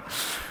 but whatever.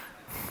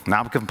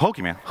 Now because of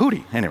Pokemon.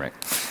 Hootie, anyway.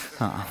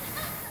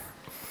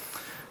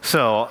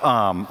 So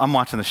I'm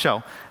watching the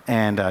show,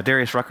 and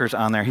Darius Rucker's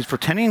on there. He's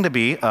pretending to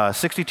be a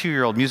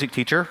 62-year-old music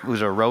teacher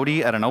who's a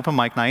roadie at an open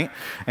mic night,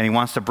 and he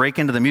wants to break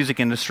into the music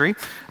industry.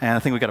 And I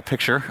think we got a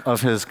picture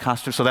of his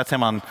costume. So that's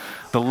him on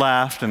the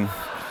left, and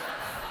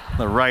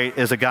the right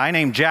is a guy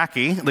named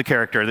Jackie, the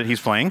character that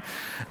he's playing.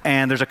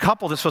 And there's a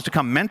couple that's supposed to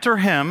come mentor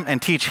him and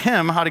teach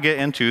him how to get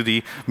into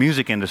the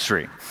music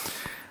industry.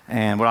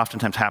 And what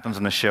oftentimes happens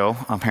in the show,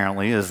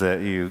 apparently, is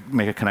that you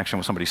make a connection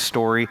with somebody's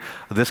story.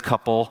 This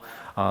couple,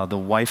 the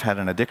wife had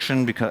an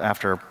addiction because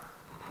after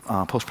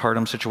a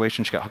postpartum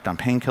situation, she got hooked on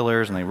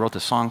painkillers, and they wrote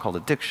this song called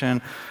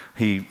Addiction.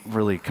 He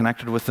really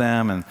connected with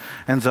them and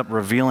ends up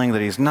revealing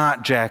that he's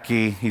not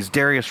Jackie, he's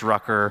Darius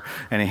Rucker,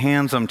 and he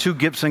hands them 2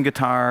 Gibson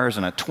guitars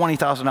and a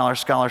 $20,000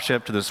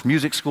 scholarship to this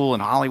music school in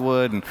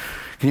Hollywood. And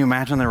can you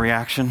imagine the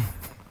reaction?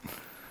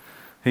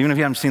 Even if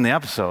you haven't seen the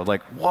episode,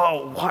 like,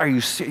 whoa, why are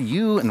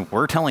you and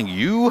we're telling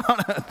you?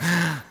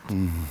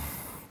 And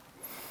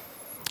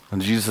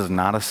Jesus is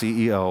not a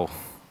CEO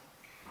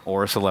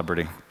or a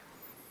celebrity.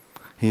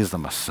 He is the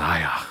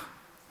Messiah.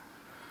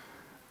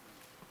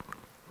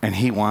 And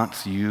he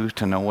wants you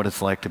to know what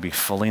it's like to be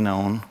fully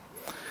known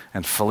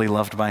and fully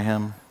loved by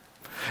him,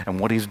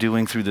 and what he's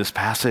doing through this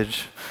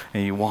passage.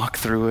 And you walk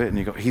through it and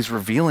you go, he's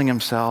revealing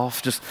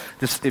himself. Just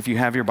if you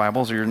have your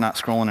Bibles or you're not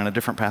scrolling in a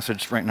different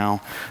passage right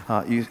now,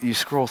 you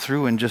scroll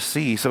through and just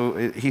see. So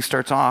he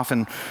starts off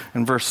in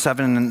verse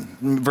 7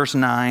 and verse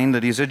 9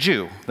 that he's a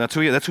Jew. That's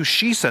who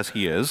she says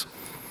he is.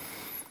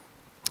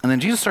 And then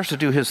Jesus starts to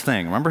do his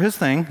thing. Remember his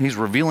thing? He's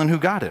revealing who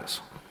God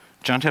is.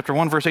 John chapter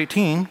 1, verse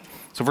 18.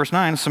 So verse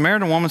 9, a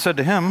Samaritan woman said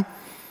to him,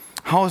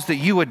 how is that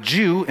you, a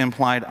Jew,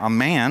 implied a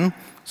man?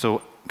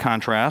 So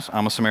contrast,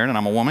 I'm a Samaritan,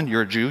 I'm a woman,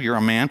 you're a Jew, you're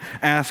a man.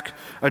 Ask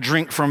a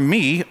drink from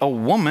me, a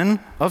woman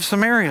of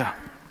Samaria.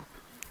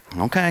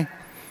 Okay.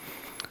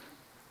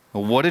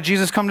 Well, what did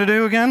Jesus come to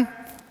do again?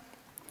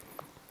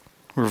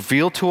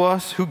 Reveal to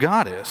us who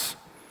God is.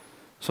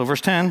 So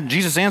verse 10,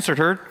 Jesus answered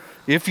her,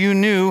 if you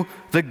knew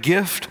the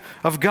gift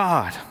of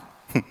God.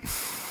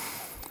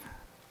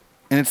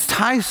 And it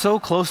ties so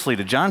closely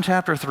to John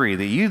chapter 3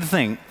 that you'd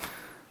think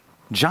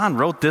John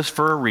wrote this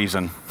for a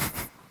reason.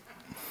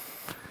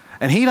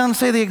 And he doesn't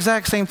say the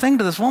exact same thing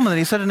to this woman that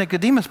he said to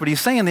Nicodemus, but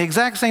he's saying the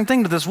exact same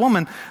thing to this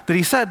woman that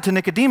he said to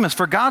Nicodemus.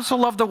 For God so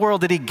loved the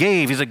world that he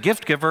gave. He's a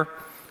gift giver.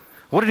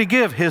 What did he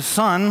give? His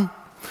son.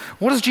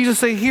 What does Jesus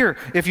say here?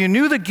 If you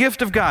knew the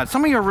gift of God.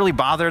 Some of you are really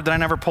bothered that I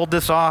never pulled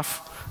this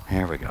off.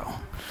 Here we go.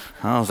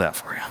 How's that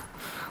for you?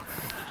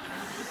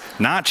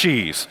 Not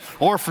cheese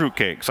or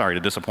fruitcake. Sorry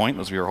to disappoint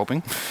those of you who are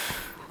hoping.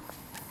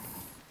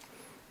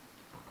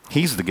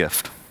 He's the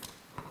gift.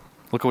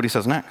 Look at what he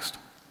says next.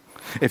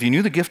 If you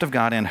knew the gift of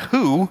God and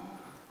who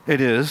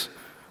it is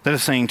that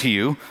is saying to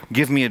you,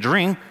 give me a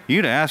drink,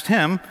 you'd have asked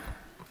him,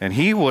 and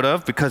he would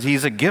have, because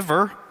he's a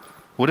giver,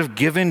 would have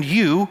given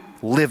you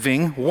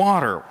living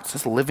water. What's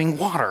this living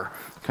water?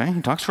 Okay,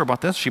 he talks to her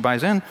about this. She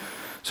buys in.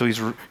 So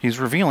he's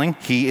revealing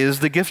he is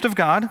the gift of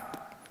God.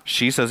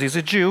 She says he's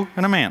a Jew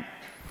and a man.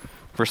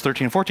 Verse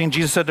 13 and 14,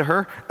 Jesus said to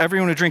her,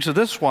 everyone who drinks of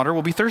this water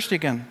will be thirsty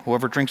again.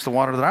 Whoever drinks the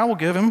water that I will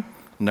give him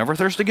will never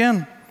thirst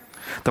again.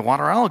 The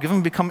water I will give him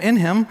will become in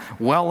him,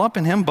 well up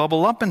in him,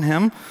 bubble up in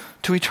him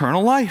to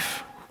eternal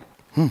life.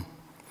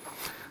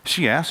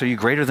 She asked, are you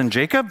greater than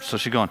Jacob? So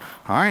she's going,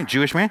 all right,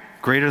 Jewish man,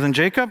 greater than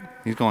Jacob?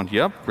 He's going,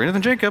 yep, greater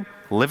than Jacob.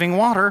 Living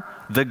water,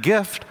 the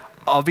gift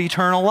of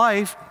eternal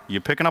life.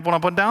 You picking up what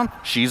I'm putting down?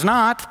 She's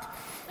not.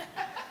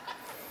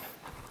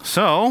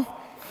 So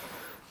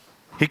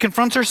he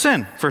confronts her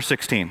sin, verse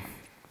 16.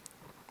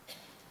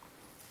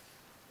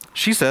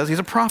 She says he's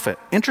a prophet.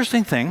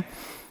 Interesting thing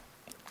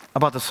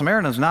about the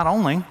Samaritans, not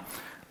only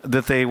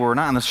that they were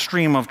not in the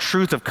stream of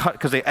truth of cut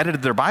because they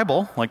edited their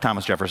Bible like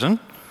Thomas Jefferson,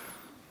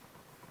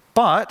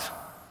 but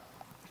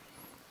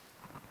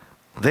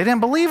they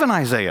didn't believe in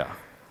Isaiah.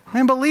 They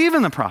didn't believe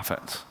in the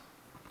prophets.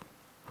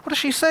 What is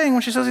she saying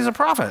when she says he's a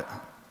prophet?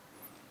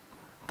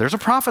 There's a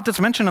prophet that's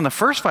mentioned in the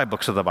first 5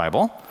 books of the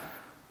Bible.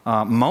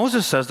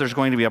 Moses says there's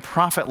going to be a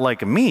prophet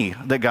like me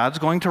that God's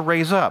going to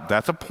raise up.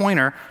 That's a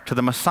pointer to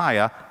the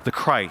Messiah, the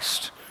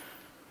Christ.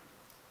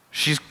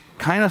 She's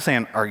kind of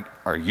saying,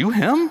 are you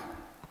him?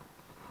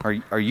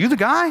 Are you the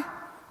guy?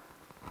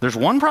 There's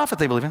one prophet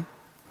they believe in.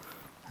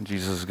 And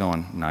Jesus is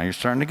going, now you're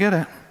starting to get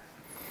it.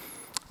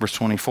 Verse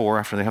 24,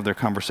 after they have their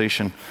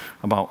conversation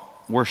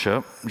about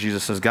worship,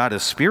 Jesus says, God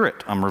is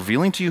spirit. I'm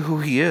revealing to you who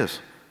he is.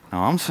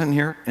 Now I'm sitting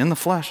here in the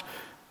flesh.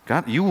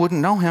 God, you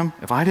wouldn't know him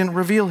if I didn't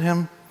reveal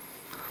him.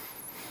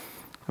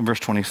 In verse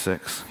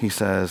 26, he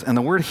says, and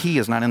the word he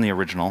is not in the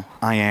original,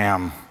 I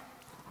am.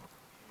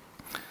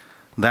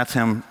 That's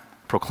him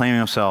proclaiming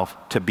himself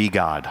to be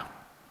God.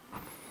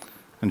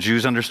 And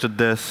Jews understood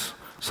this.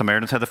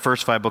 Samaritans had the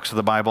first 5 books of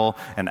the Bible.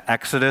 And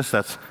Exodus,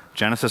 that's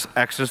Genesis,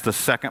 Exodus, the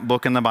second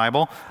book in the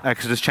Bible.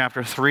 Exodus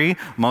chapter 3,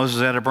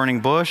 Moses at a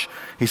burning bush.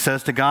 He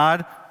says to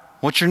God,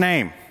 what's your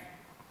name?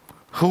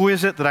 Who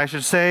is it that I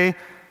should say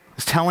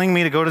is telling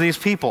me to go to these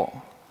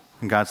people?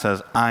 And God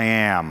says, I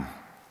am.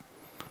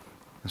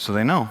 And so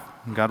they know.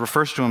 And God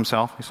refers to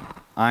himself. He says,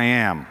 I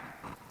am.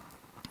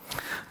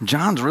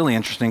 John's really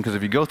interesting because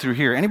if you go through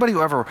here, anybody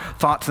who ever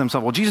thought to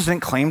themselves, well, Jesus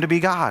didn't claim to be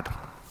God.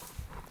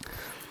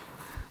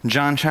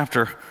 John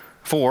chapter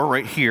 4,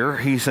 right here,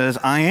 he says,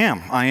 I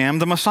am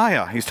the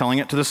Messiah. He's telling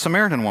it to the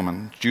Samaritan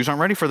woman. Jews aren't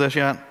ready for this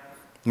yet.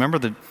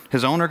 Remember,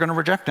 his own are going to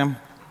reject him.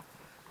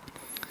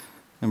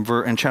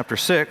 In chapter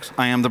 6,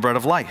 I am the bread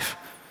of life.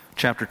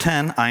 Chapter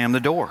 10, I am the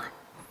door.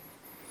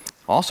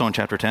 Also in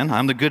chapter 10, I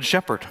am the good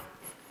shepherd.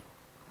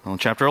 In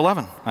chapter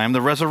 11, I am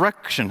the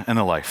resurrection and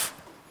the life.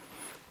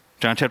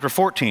 John chapter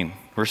 14,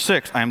 verse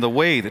 6, I am the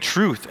way, the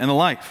truth, and the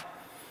life.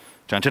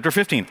 John chapter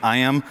 15, I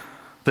am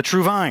the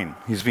true vine.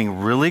 He's being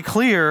really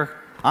clear,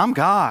 I'm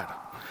God.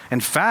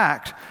 In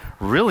fact,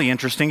 really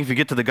interesting, if you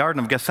get to the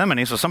Garden of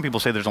Gethsemane, so some people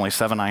say there's only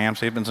 7 I am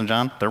statements in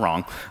John. They're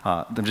wrong.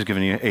 I'm just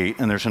giving you 8,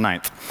 and there's a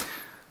 9th.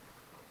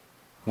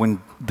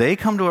 When they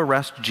come to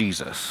arrest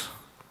Jesus,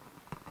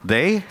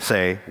 they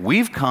say,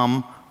 we've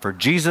come for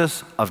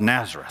Jesus of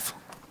Nazareth.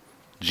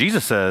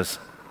 Jesus says,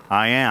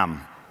 I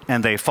am,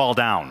 and they fall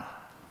down.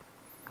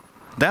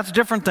 That's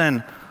different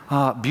than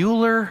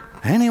Bueller,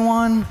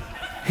 anyone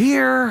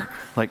here?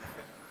 Like,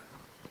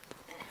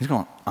 he's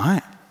going,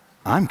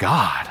 I'm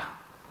God.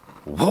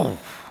 Whoa.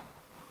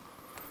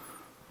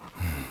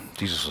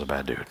 Jesus was a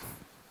bad dude.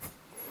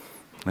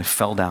 They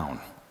fell down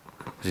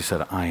as he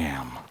said, I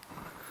am.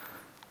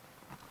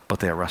 But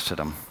they arrested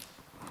him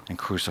and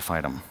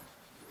crucified him.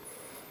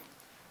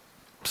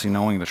 See,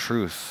 knowing the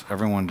truth,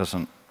 everyone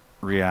doesn't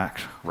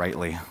react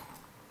rightly.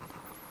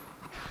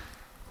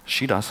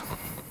 She does.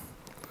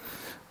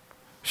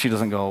 She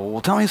doesn't go,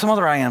 well, tell me some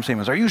other I am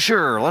statements. Are you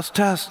sure? Let's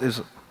test.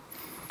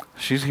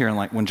 She's hearing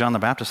like when John the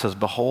Baptist says,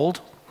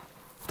 behold,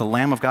 the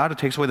Lamb of God who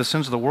takes away the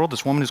sins of the world,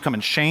 this woman who's come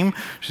in shame,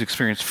 she's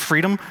experienced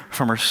freedom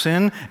from her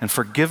sin and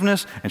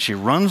forgiveness, and she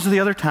runs to the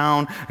other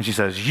town, and she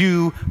says,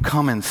 you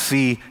come and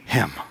see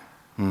him.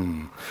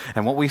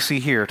 And what we see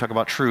here, talk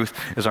about truth,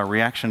 is our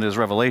reaction to his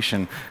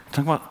revelation.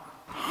 Talk about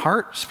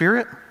heart,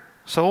 spirit,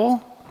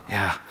 soul,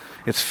 yeah,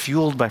 it's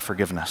fueled by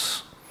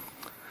forgiveness.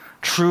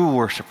 True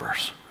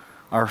worshipers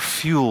are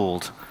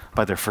fueled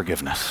by their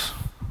forgiveness.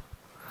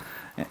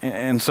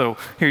 And so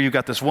here you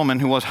got this woman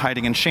who was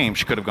hiding in shame.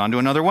 She could have gone to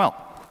another well.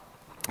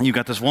 You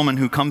got this woman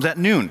who comes at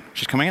noon.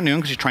 She's coming at noon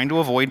because she's trying to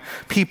avoid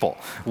people.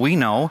 We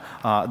know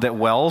that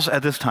wells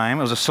at this time,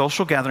 it was a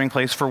social gathering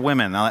place for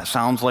women. Now that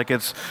sounds like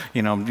it's,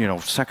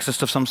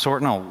 sexist of some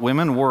sort. No,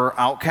 women were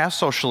outcast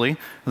socially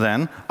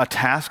then. A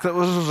task that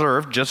was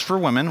reserved just for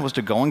women was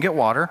to go and get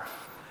water.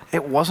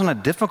 It wasn't a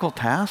difficult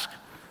task,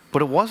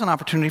 but it was an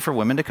opportunity for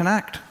women to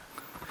connect.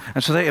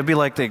 And so it'd be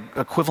like the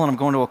equivalent of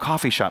going to a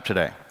coffee shop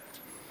today.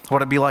 What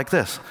would it be like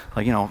this?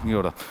 Like, you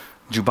go to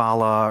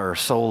Jubala or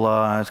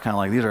Sola. It's kind of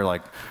like, these are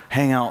like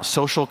hangout,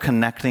 social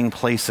connecting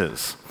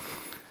places.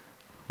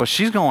 But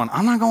she's going,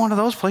 I'm not going to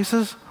those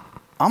places.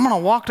 I'm going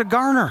to walk to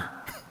Garner.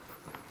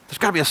 There's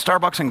got to be a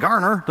Starbucks in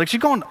Garner. Like, she's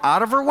going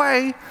out of her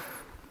way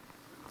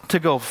to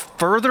go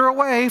further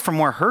away from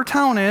where her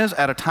town is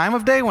at a time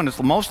of day when it's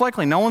most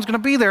likely no one's going to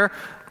be there.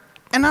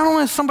 And not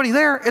only is somebody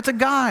there, it's a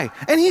guy.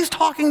 And he's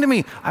talking to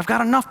me. I've got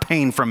enough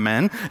pain from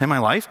men in my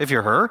life, if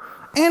you're her.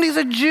 And he's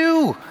a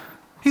Jew.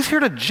 He's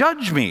here to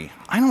judge me.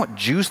 I know what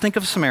Jews think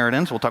of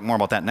Samaritans. We'll talk more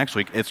about that next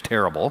week. It's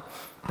terrible.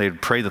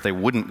 They'd pray that they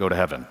wouldn't go to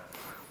heaven.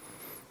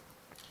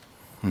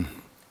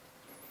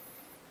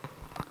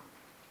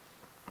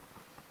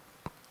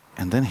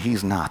 And then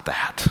he's not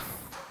that.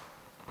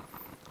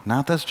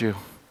 Not this Jew.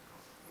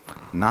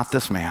 Not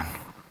this man.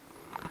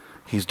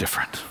 He's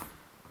different.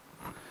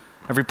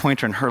 Every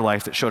pointer in her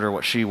life that showed her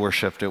what she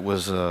worshiped, it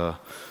was a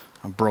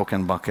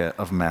broken bucket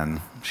of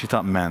men. She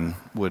thought men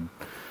would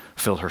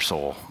fill her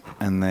soul,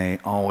 and they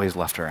always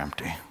left her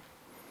empty.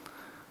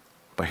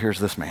 But here's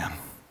this man,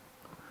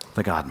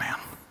 the God-man.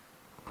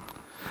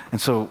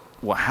 And so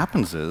what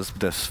happens is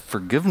this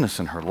forgiveness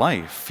in her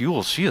life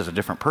fuels, she is a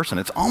different person.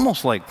 It's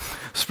almost like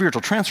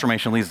spiritual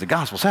transformation leads to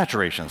gospel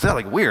saturation. It's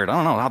like weird. I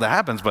don't know how that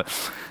happens, but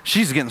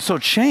she's getting so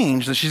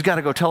changed that she's got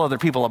to go tell other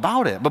people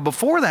about it. But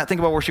before that, think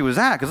about where she was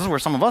at, because this is where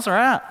some of us are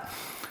at.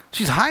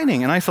 She's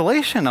hiding in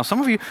isolation. Now,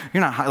 some of you,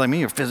 you're not like me,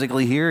 you're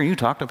physically here, and you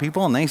talk to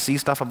people, and they see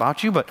stuff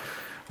about you, but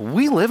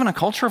we live in a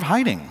culture of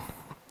hiding.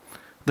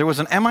 There was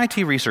an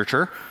MIT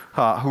researcher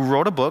who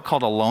wrote a book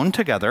called Alone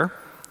Together,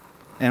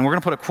 and we're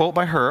going to put a quote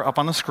by her up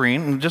on the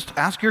screen, and just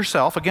ask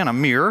yourself, again, a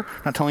mirror,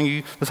 not telling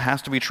you this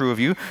has to be true of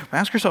you, but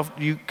ask yourself,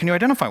 can you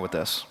identify with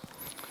this?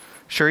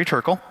 Sherry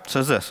Turkle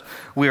says this: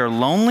 we are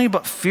lonely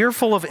but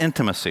fearful of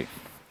intimacy.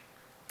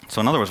 So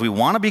in other words, we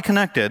want to be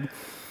connected,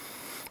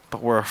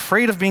 but we're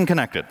afraid of being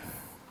connected.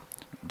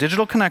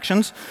 Digital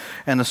connections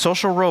and the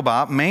social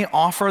robot may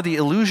offer the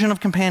illusion of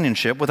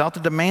companionship without the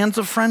demands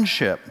of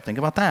friendship. Think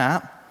about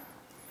that.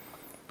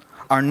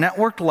 Our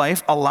networked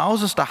life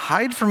allows us to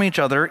hide from each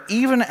other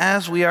even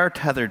as we are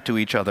tethered to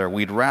each other.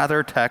 We'd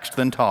rather text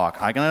than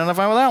talk. I can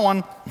identify with that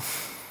one.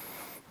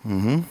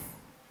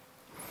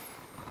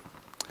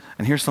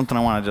 And here's something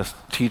I want to just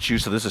teach you.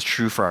 So this is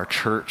true for our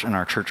church and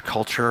our church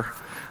culture.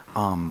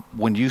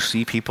 When you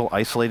see people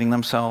isolating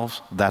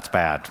themselves, that's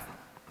bad.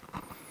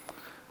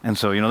 And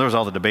so, there was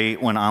all the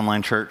debate when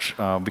online church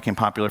became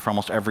popular for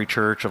almost every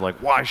church of like,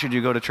 why should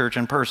you go to church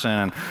in person?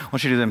 And what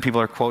should you do then?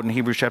 People are quoting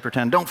Hebrews chapter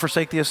 10, don't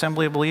forsake the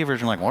assembly of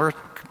believers. And you're like, well, we're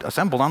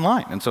assembled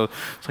online. And so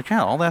it's like,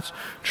 yeah, all that's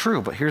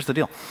true. But here's the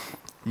deal.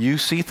 You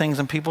see things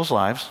in people's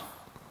lives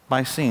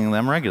by seeing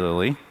them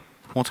regularly,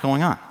 what's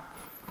going on.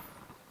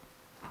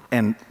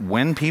 And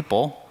when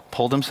people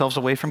pull themselves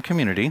away from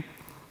community,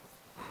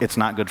 it's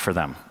not good for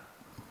them.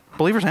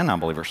 Believers and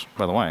non-believers,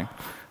 by the way.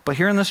 But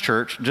here in this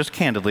church, just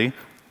candidly,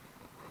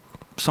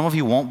 some of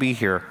you won't be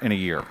here in a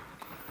year.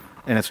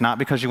 And it's not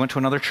because you went to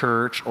another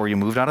church or you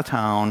moved out of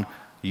town.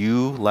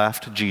 You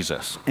left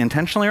Jesus.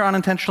 Intentionally or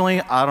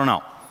unintentionally, I don't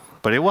know.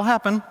 But it will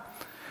happen.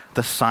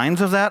 The signs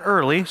of that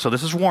early, so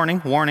this is warning.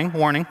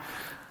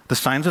 The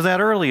signs of that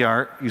early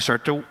are you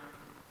start to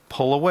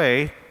pull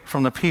away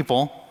from the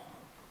people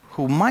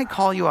who might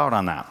call you out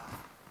on that.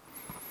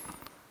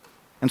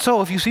 And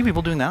so if you see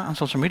people doing that on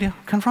social media,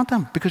 confront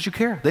them because you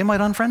care. They might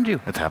unfriend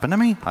you. It's happened to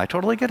me. I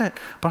totally get it.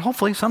 But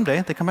hopefully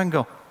someday they come back and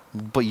go,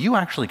 but you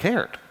actually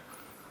cared.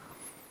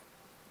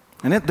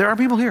 And there are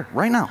people here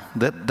right now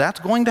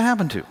that's going to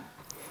happen to.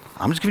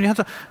 I'm just giving you a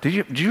heads up.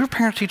 Did your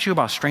parents teach you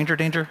about stranger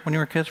danger when you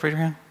were kids? Raise your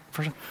hand.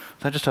 Is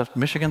that just a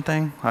Michigan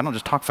thing? I don't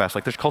just talk fast.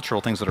 Like there's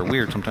cultural things that are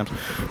weird sometimes.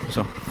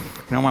 So,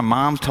 my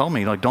mom's told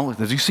me, like, don't,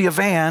 as you see a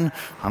van,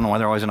 I don't know why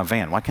they're always in a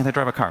van. Why can't they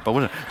drive a car? But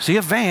what is it? See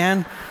a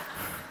van,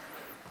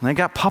 and they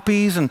got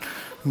puppies and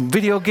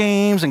video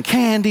games and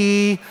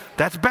candy.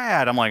 That's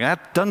bad. I'm like,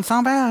 that doesn't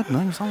sound bad.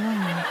 Doesn't sound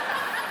bad.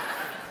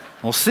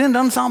 Well, sin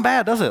doesn't sound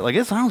bad, does it? Like,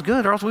 it sounds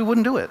good, or else we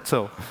wouldn't do it.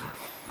 So,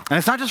 and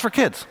it's not just for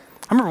kids.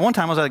 I remember one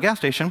time I was at a gas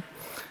station,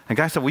 and a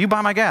guy said, will you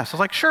buy my gas? I was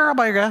like, sure, I'll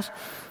buy your gas. And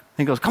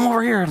he goes, come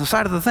over here on the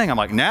side of the thing. I'm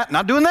like, nah,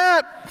 not doing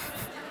that.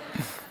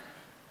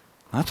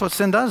 That's what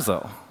sin does,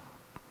 though.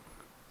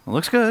 It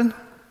looks good,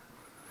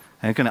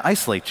 and it's going to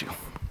isolate you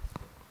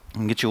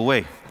and get you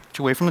away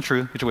from the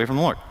truth, get you away from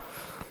the Lord.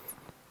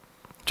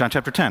 John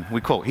chapter 10,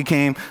 we quote, he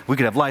came, we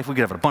could have life, we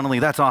could have it abundantly.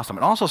 That's awesome.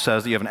 It also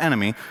says that you have an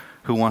enemy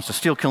who wants to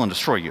steal, kill, and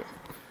destroy you.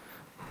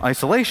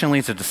 Isolation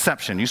leads to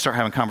deception. You start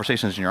having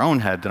conversations in your own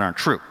head that aren't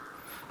true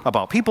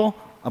about people,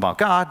 about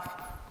God,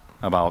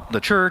 about the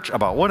church,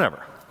 about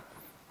whatever.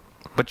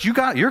 But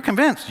you're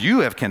convinced. You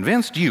have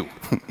convinced you.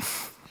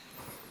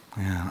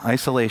 Yeah,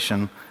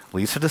 isolation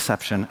leads to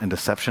deception, and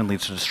deception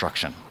leads to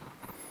destruction.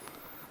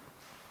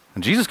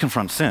 And Jesus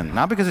confronts sin,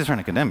 not because he's trying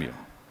to condemn you.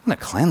 He's going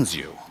to cleanse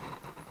you.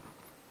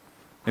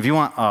 If you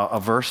want a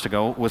verse to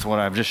go with what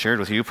I've just shared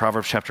with you,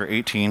 Proverbs chapter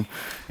 18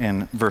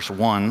 and verse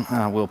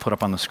 1, we'll put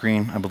up on the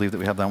screen. I believe that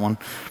we have that one.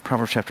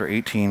 Proverbs chapter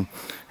 18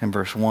 and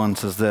verse 1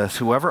 says this,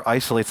 whoever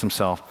isolates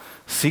himself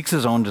seeks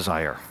his own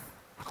desire.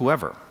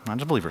 Whoever, not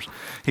just believers.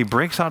 He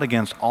breaks out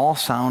against all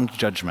sound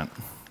judgment.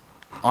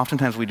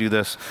 Oftentimes we do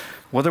this,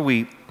 whether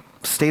we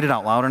state it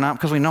out loud or not,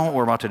 because we know what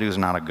we're about to do is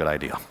not a good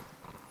idea.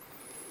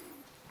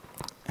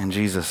 And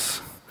Jesus,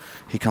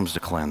 he comes to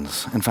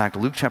cleanse. In fact,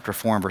 Luke chapter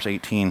 4 and verse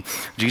 18,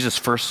 Jesus'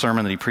 first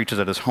sermon that he preaches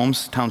at his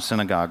hometown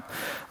synagogue,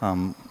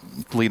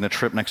 leading a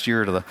trip next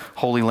year to the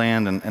Holy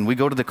Land, and we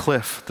go to the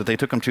cliff that they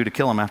took him to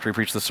kill him after he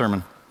preached the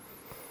sermon.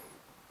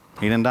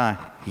 He didn't die.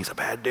 He's a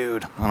bad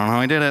dude. I don't know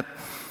how he did it.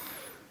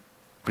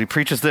 But he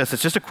preaches this.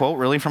 It's just a quote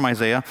really from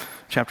Isaiah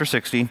chapter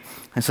 60.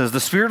 It says, the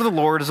Spirit of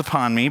the Lord is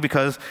upon me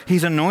because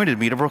he's anointed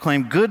me to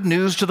proclaim good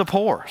news to the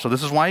poor. So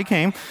this is why he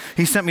came.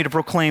 He sent me to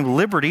proclaim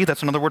liberty,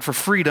 that's another word for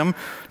freedom,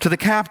 to the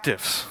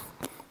captives.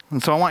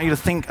 And so I want you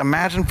to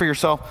imagine for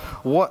yourself,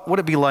 what would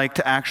it be like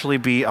to actually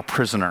be a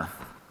prisoner?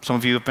 Some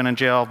of you have been in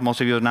jail,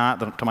 most of you have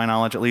not, to my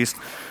knowledge at least.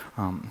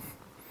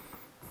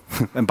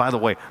 And by the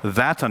way,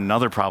 that's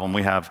another problem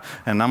we have,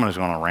 and I'm just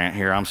going to rant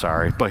here, I'm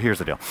sorry, but here's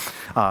the deal.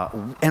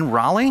 In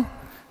Raleigh,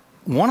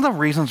 one of the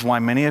reasons why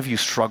many of you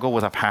struggle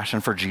with a passion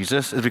for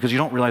Jesus is because you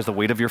don't realize the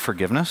weight of your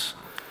forgiveness.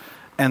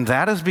 And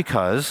that is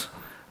because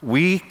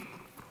we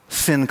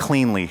sin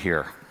cleanly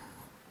here.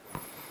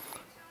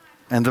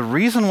 And the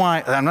reason why,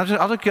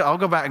 I'll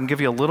go back and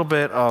give you a little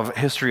bit of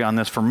history on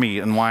this for me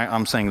and why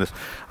I'm saying this.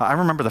 I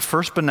remember the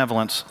first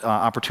benevolence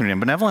opportunity.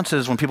 And benevolence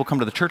is when people come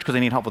to the church because they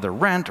need help with their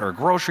rent or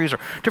groceries or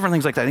different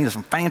things like that. They need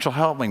some financial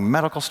help, like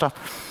medical stuff.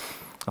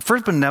 The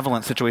first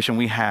benevolent situation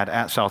we had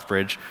at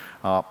Southbridge,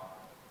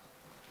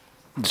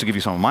 just to give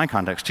you some of my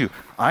context too,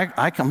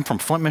 I come from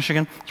Flint,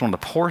 Michigan. It's one of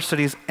the poorest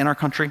cities in our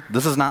country.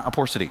 This is not a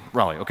poor city,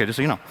 Raleigh, okay, just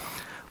so you know.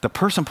 The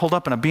person pulled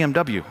up in a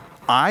BMW.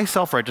 I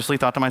self-righteously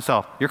thought to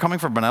myself, you're coming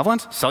for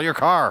benevolence? Sell your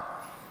car.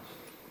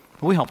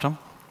 We helped him.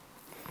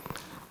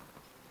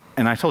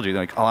 And I told you,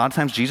 like a lot of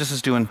times Jesus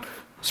is doing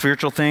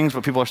spiritual things,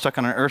 but people are stuck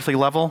on an earthly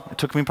level. It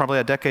took me probably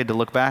a decade to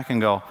look back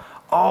and go,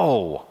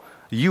 oh,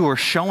 you are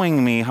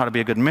showing me how to be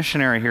a good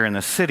missionary here in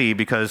the city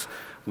because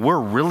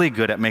we're really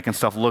good at making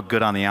stuff look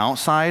good on the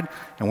outside,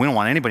 and we don't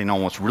want anybody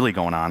knowing what's really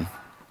going on.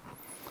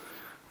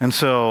 And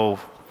so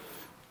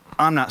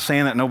I'm not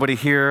saying that nobody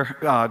here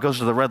goes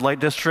to the red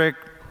light district,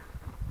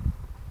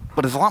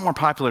 but it's a lot more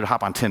popular to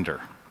hop on Tinder.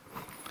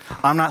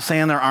 I'm not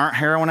saying there aren't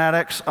heroin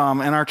addicts in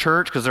our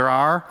church, because there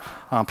are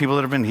people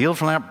that have been healed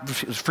from that,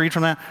 freed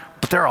from that,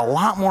 but there are a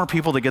lot more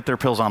people that get their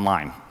pills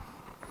online.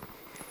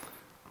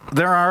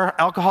 There are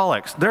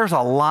alcoholics. There's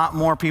a lot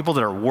more people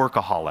that are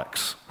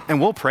workaholics,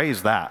 and we'll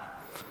praise that.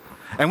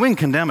 And we can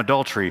condemn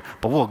adultery,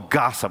 but we'll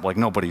gossip like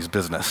nobody's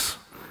business.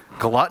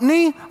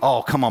 Gluttony?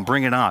 Oh, come on,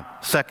 bring it on.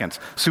 Seconds,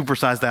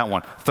 supersize that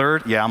one.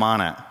 Third, yeah, I'm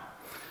on it.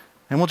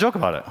 And we'll joke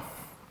about it.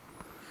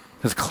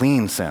 It's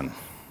clean sin.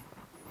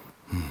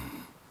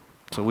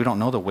 So we don't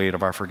know the weight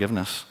of our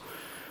forgiveness,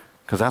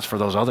 because that's for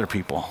those other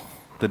people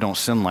that don't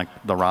sin like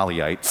the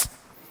Raleigheites.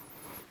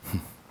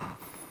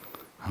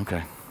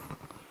 Okay.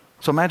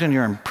 So imagine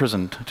you're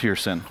imprisoned to your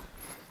sin.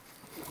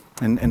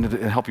 And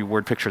to help you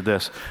word picture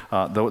this,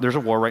 there's a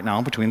war right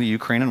now between the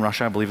Ukraine and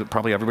Russia. I believe that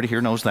probably everybody here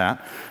knows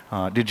that.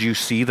 Did you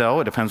see,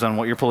 though, it depends on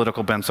what your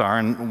political bents are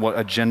and what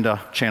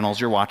agenda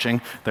channels you're watching.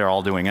 They're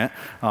all doing it.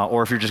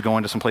 Or if you're just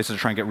going to some places to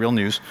try and get real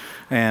news.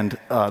 And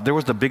there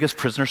was the biggest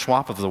prisoner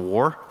swap of the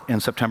war in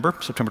September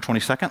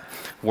 22nd.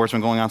 War's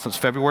been going on since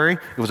February.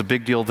 It was a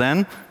big deal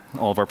then.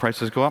 All of our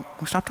prices go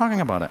up. We stopped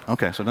talking about it.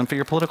 Okay, so it doesn't fit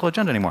your political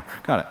agenda anymore.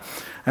 Got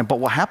it. But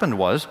what happened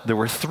was there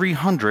were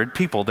 300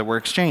 people that were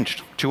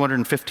exchanged.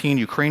 215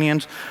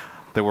 Ukrainians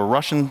that were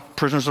Russian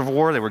prisoners of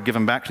war. They were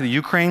given back to the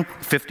Ukraine.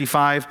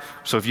 55.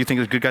 So if you think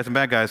there's good guys and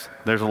bad guys,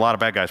 there's a lot of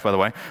bad guys, by the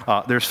way.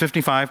 There's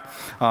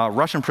 55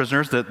 Russian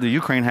prisoners that the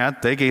Ukraine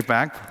had. They gave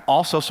back.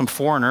 Also some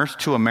foreigners,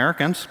 2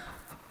 Americans.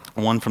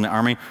 One from the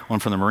Army,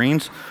 one from the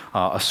Marines,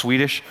 a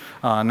Swedish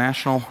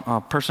national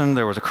person.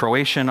 There was a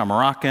Croatian, a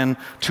Moroccan,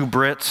 2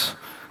 Brits.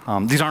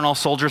 These aren't all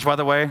soldiers, by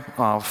the way.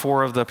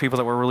 4 of the people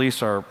that were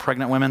released are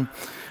pregnant women.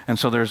 And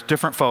so there's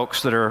different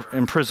folks that are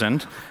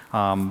imprisoned.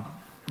 The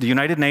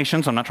United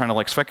Nations, I'm not trying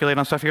to speculate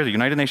on stuff here, the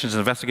United Nations is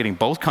investigating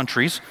both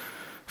countries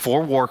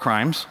for war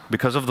crimes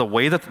because of the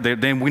way that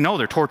we know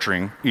they're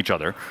torturing each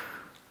other.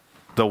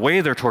 The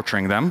way they're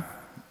torturing them.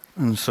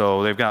 And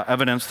so they've got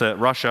evidence that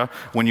Russia,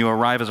 when you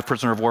arrive as a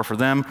prisoner of war for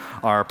them,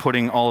 are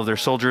putting all of their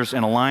soldiers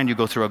in a line. You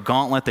go through a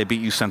gauntlet. They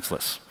beat you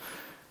senseless.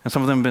 And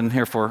some of them have been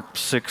here for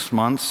 6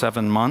 months,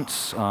 7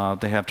 months.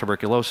 They have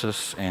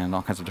tuberculosis and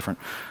all kinds of different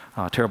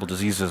terrible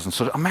diseases. And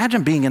so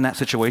imagine being in that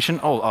situation.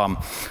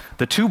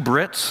 The 2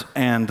 Brits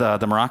and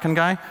the Moroccan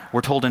guy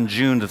were told in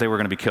June that they were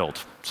going to be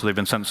killed. So they've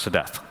been sentenced to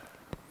death.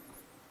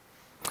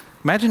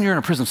 Imagine you're in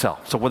a prison cell.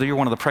 So whether you're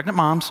one of the pregnant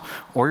moms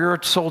or you're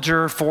a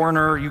soldier,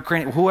 foreigner,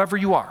 Ukrainian, whoever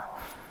you are,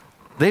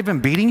 they've been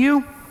beating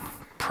you,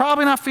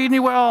 probably not feeding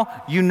you well.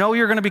 You know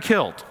you're going to be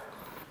killed.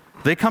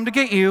 They come to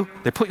get you.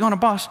 They put you on a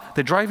bus.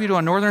 They drive you to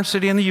a northern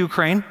city in the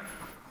Ukraine.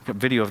 I've got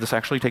video of this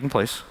actually taking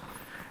place.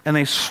 And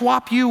they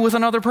swap you with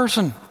another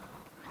person.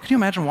 Can you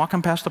imagine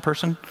walking past the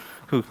person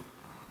who,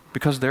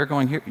 because they're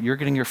going here, you're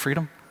getting your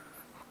freedom?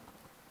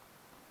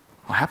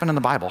 What happened in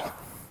the Bible?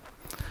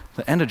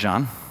 The end of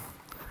John,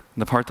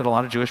 the part that a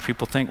lot of Jewish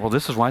people think, well,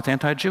 this is why it's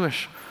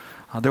anti-Jewish.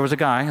 There was a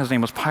guy, his name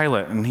was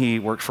Pilate, and he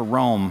worked for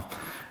Rome.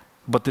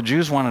 But the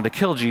Jews wanted to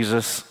kill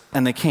Jesus,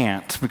 and they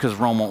can't because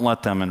Rome won't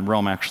let them, and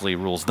Rome actually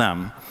rules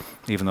them,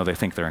 even though they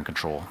think they're in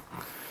control.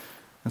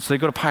 And so they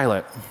go to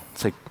Pilate and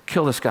say,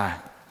 kill this guy.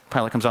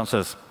 Pilate comes out and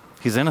says,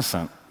 he's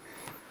innocent.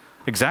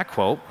 Exact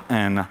quote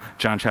in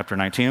John chapter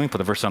 19, we put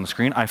the verse on the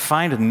screen, I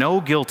find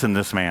no guilt in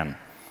this man.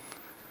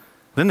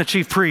 Then the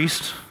chief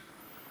priest,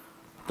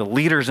 the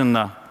leaders in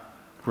the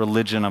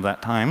religion of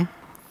that time,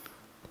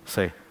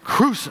 say,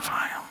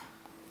 crucify him.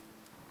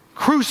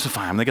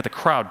 Crucify him. They get the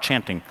crowd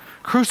chanting,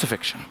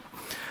 crucifixion.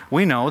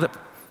 We know that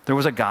there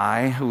was a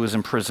guy who was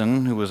in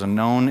prison who was a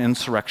known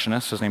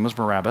insurrectionist. His name was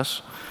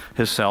Barabbas.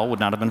 His cell would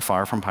not have been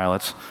far from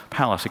Pilate's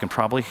palace. He can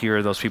probably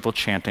hear those people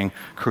chanting,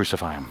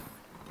 crucify him.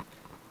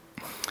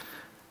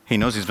 He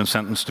knows he's been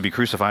sentenced to be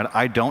crucified.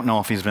 I don't know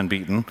if he's been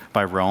beaten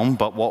by Rome,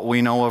 but what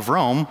we know of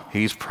Rome,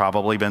 he's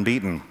probably been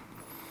beaten.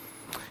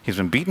 He's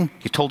been beaten.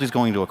 He's told he's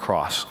going to a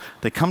cross.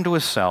 They come to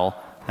his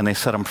cell and they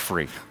set him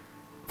free.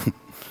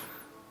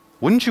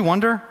 Wouldn't you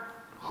wonder,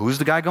 who's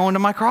the guy going to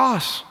my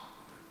cross?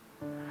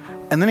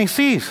 And then he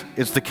sees,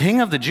 it's the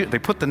King of the Jews. They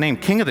put the name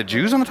King of the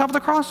Jews on the top of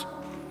the cross.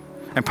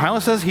 And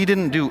Pilate says he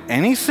didn't do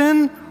any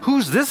sin?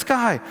 Who's this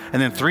guy?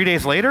 And then 3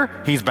 days later,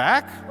 he's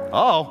back?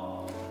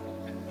 Uh-oh.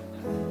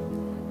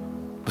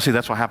 But see,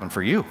 that's what happened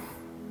for you.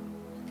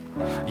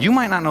 You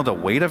might not know the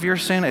weight of your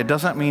sin. It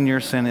doesn't mean your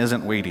sin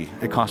isn't weighty.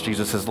 It cost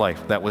Jesus his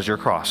life. That was your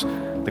cross.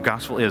 The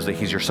gospel is that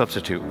he's your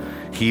substitute.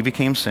 He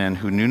became sin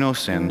who knew no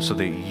sin so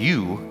that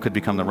you could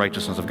become the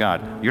righteousness of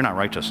God. You're not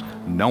righteous.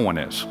 No one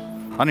is.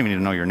 I don't even need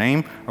to know your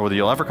name or whether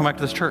you'll ever come back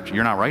to this church.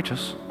 You're not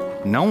righteous.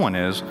 No one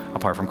is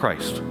apart from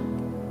Christ.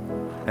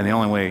 And the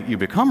only way you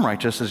become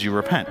righteous is you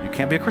repent. You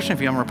can't be a Christian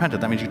if you haven't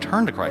repented. That means you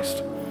turn to Christ.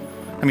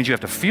 That means you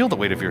have to feel the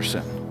weight of your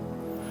sin.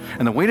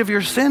 And the weight of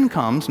your sin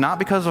comes not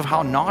because of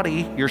how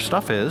naughty your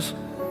stuff is,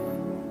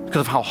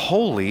 because of how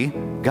holy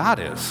God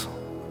is.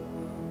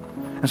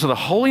 And so the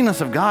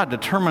holiness of God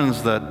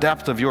determines the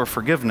depth of your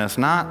forgiveness,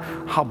 not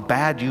how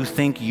bad you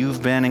think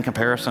you've been in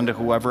comparison to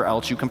whoever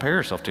else you compare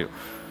yourself to.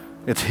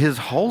 It's his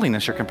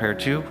holiness you're compared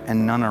to,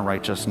 and none are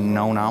righteous,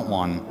 no, not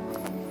one.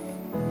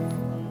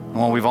 And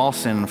while we've all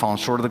sinned and fallen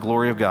short of the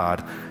glory of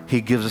God, he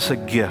gives us a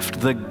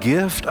gift, the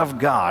gift of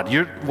God.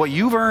 What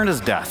you've earned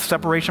is death,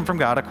 separation from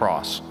God, a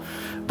cross.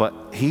 But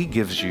he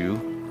gives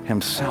you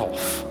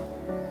himself.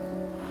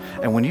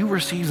 And when you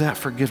receive that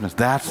forgiveness,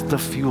 that's the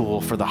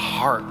fuel for the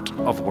heart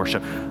of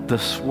worship.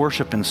 This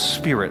worship in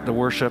spirit, the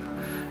worship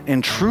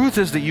in truth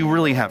is that you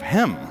really have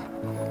him.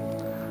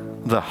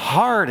 The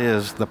heart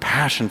is the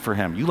passion for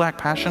him. You lack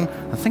passion,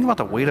 then think about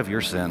the weight of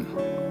your sin.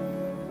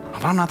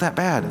 If I'm not that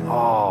bad,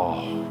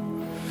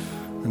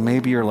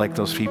 maybe you're like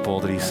those people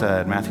that he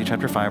said, Matthew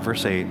chapter 5,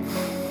 verse 8,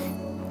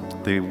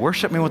 they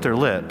worship me with their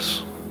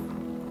lips,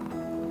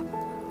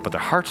 but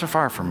their hearts are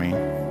far from me.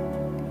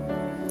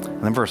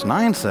 And then verse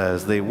 9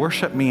 says, they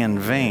worship me in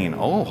vain.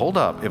 Oh, hold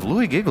up. If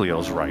Louis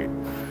Giglio's right,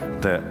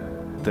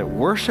 that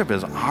worship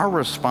is our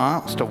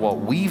response to what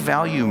we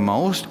value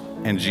most,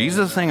 and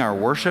Jesus saying our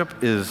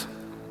worship is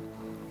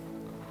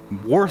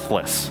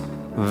worthless,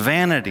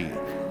 vanity,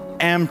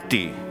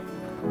 empty,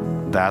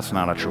 that's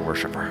not a true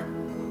worshiper.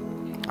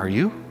 Are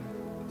you?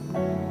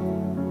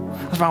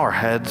 Let's bow our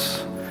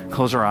heads.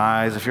 Close our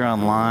eyes. If you're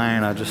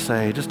online, I just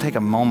take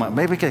a moment.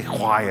 Maybe get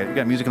quiet. You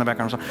got music in the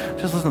background or something.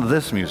 Just listen to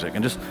this music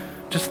and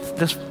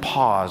just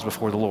pause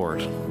before the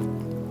Lord.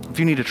 If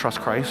you need to trust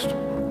Christ,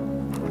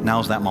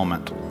 now's that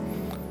moment.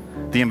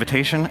 The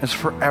invitation is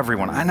for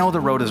everyone. I know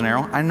the road is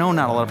narrow. I know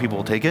not a lot of people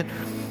will take it,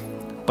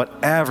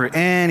 but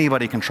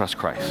anybody can trust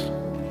Christ.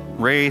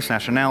 Race,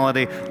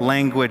 nationality,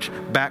 language,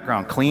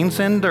 background, clean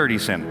sin, dirty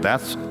sin.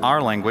 That's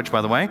our language,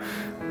 by the way.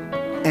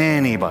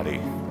 Anybody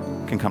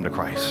can come to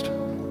Christ.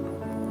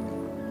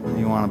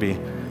 You want to be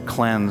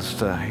cleansed,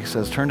 he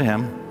says, turn to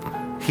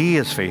him. He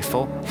is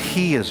faithful.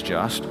 He is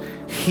just.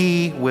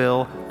 He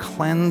will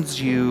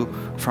cleanse you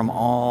from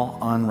all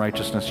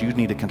unrighteousness. You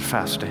need to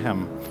confess to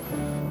him.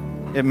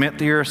 Admit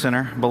that you're a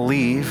sinner.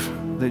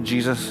 Believe that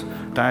Jesus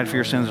died for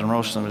your sins and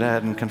rose from the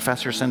dead, and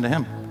confess your sin to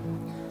him.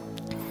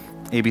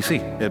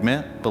 ABC.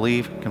 Admit,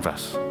 believe,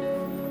 confess.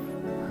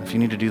 If you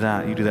need to do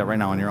that, you do that right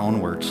now in your own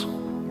words.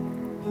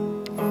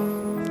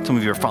 Some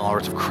of you are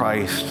followers of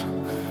Christ.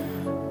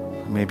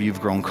 Maybe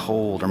you've grown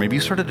cold, or maybe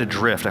you started to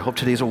drift. I hope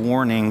today's a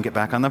warning. Get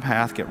back on the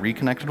path, get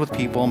reconnected with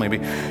people, maybe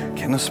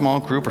get in a small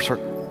group or start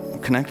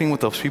connecting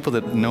with those people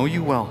that know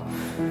you well.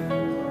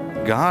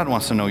 God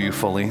wants to know you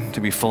fully,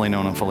 to be fully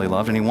known and fully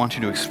loved, and he wants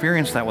you to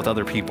experience that with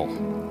other people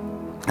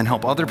and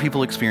help other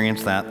people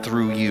experience that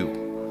through you.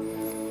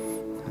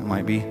 It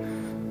might be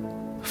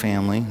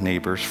family,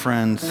 neighbors,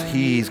 friends.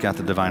 He's got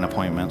the divine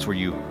appointments where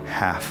you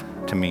have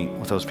to meet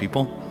with those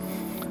people.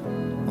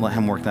 Let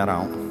him work that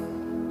out.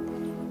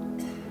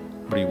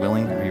 But are you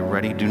willing? Are you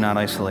ready? Do not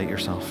isolate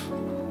yourself.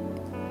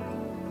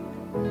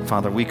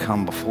 Father, we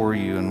come before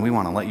you and we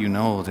want to let you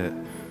know that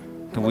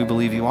we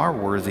believe you are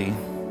worthy.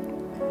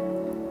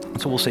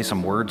 And so we'll say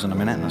some words in a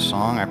minute in a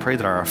song. I pray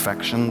that our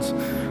affections,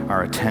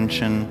 our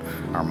attention,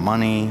 our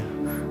money,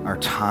 our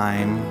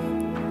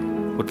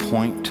time would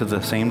point to the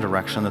same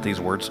direction that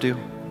these words do.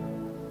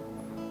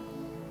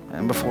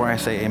 And before I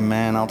say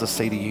amen, I'll just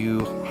say to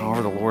you,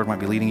 however the Lord might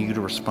be leading you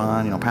to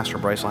respond. Pastor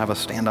Bryce will have us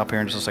stand up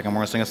here in just a second. We're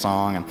going to sing a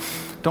song. And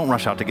don't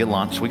rush out to get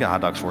lunch. We got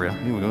hot dogs for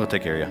you. We'll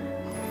take care of you.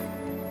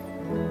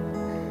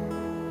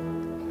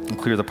 And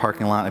clear the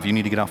parking lot. If you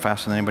need to get out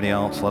faster than anybody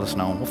else, let us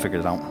know. We'll figure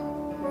it out.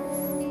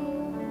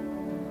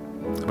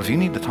 But if you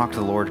need to talk to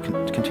the Lord,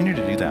 continue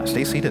to do that.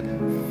 Stay seated.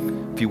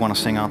 If you want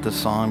to sing out this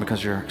song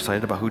because you're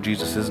excited about who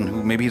Jesus is and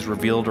who maybe he's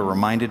revealed or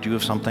reminded you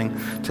of something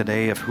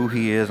today of who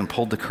he is and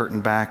pulled the curtain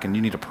back and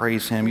you need to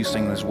praise him, you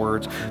sing these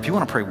words. If you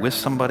want to pray with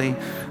somebody,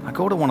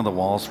 go to one of the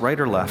walls, right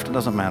or left, it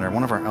doesn't matter.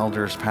 One of our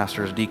elders,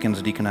 pastors,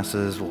 deacons,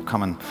 deaconesses will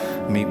come and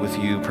meet with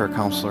you, prayer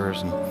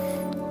counselors,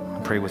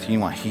 and pray with you. You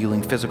want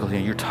healing, physical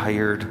healing. You're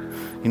tired.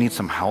 You need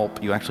some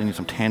help. You actually need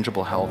some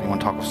tangible help. You want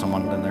to talk with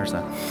someone, then there's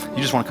that.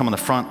 You just want to come in the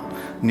front,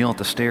 kneel at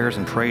the stairs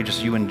and pray,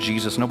 just you and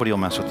Jesus. Nobody will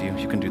mess with you.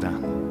 You can do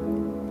that.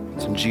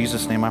 It's in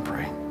Jesus' name I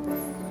pray.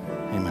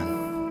 Amen.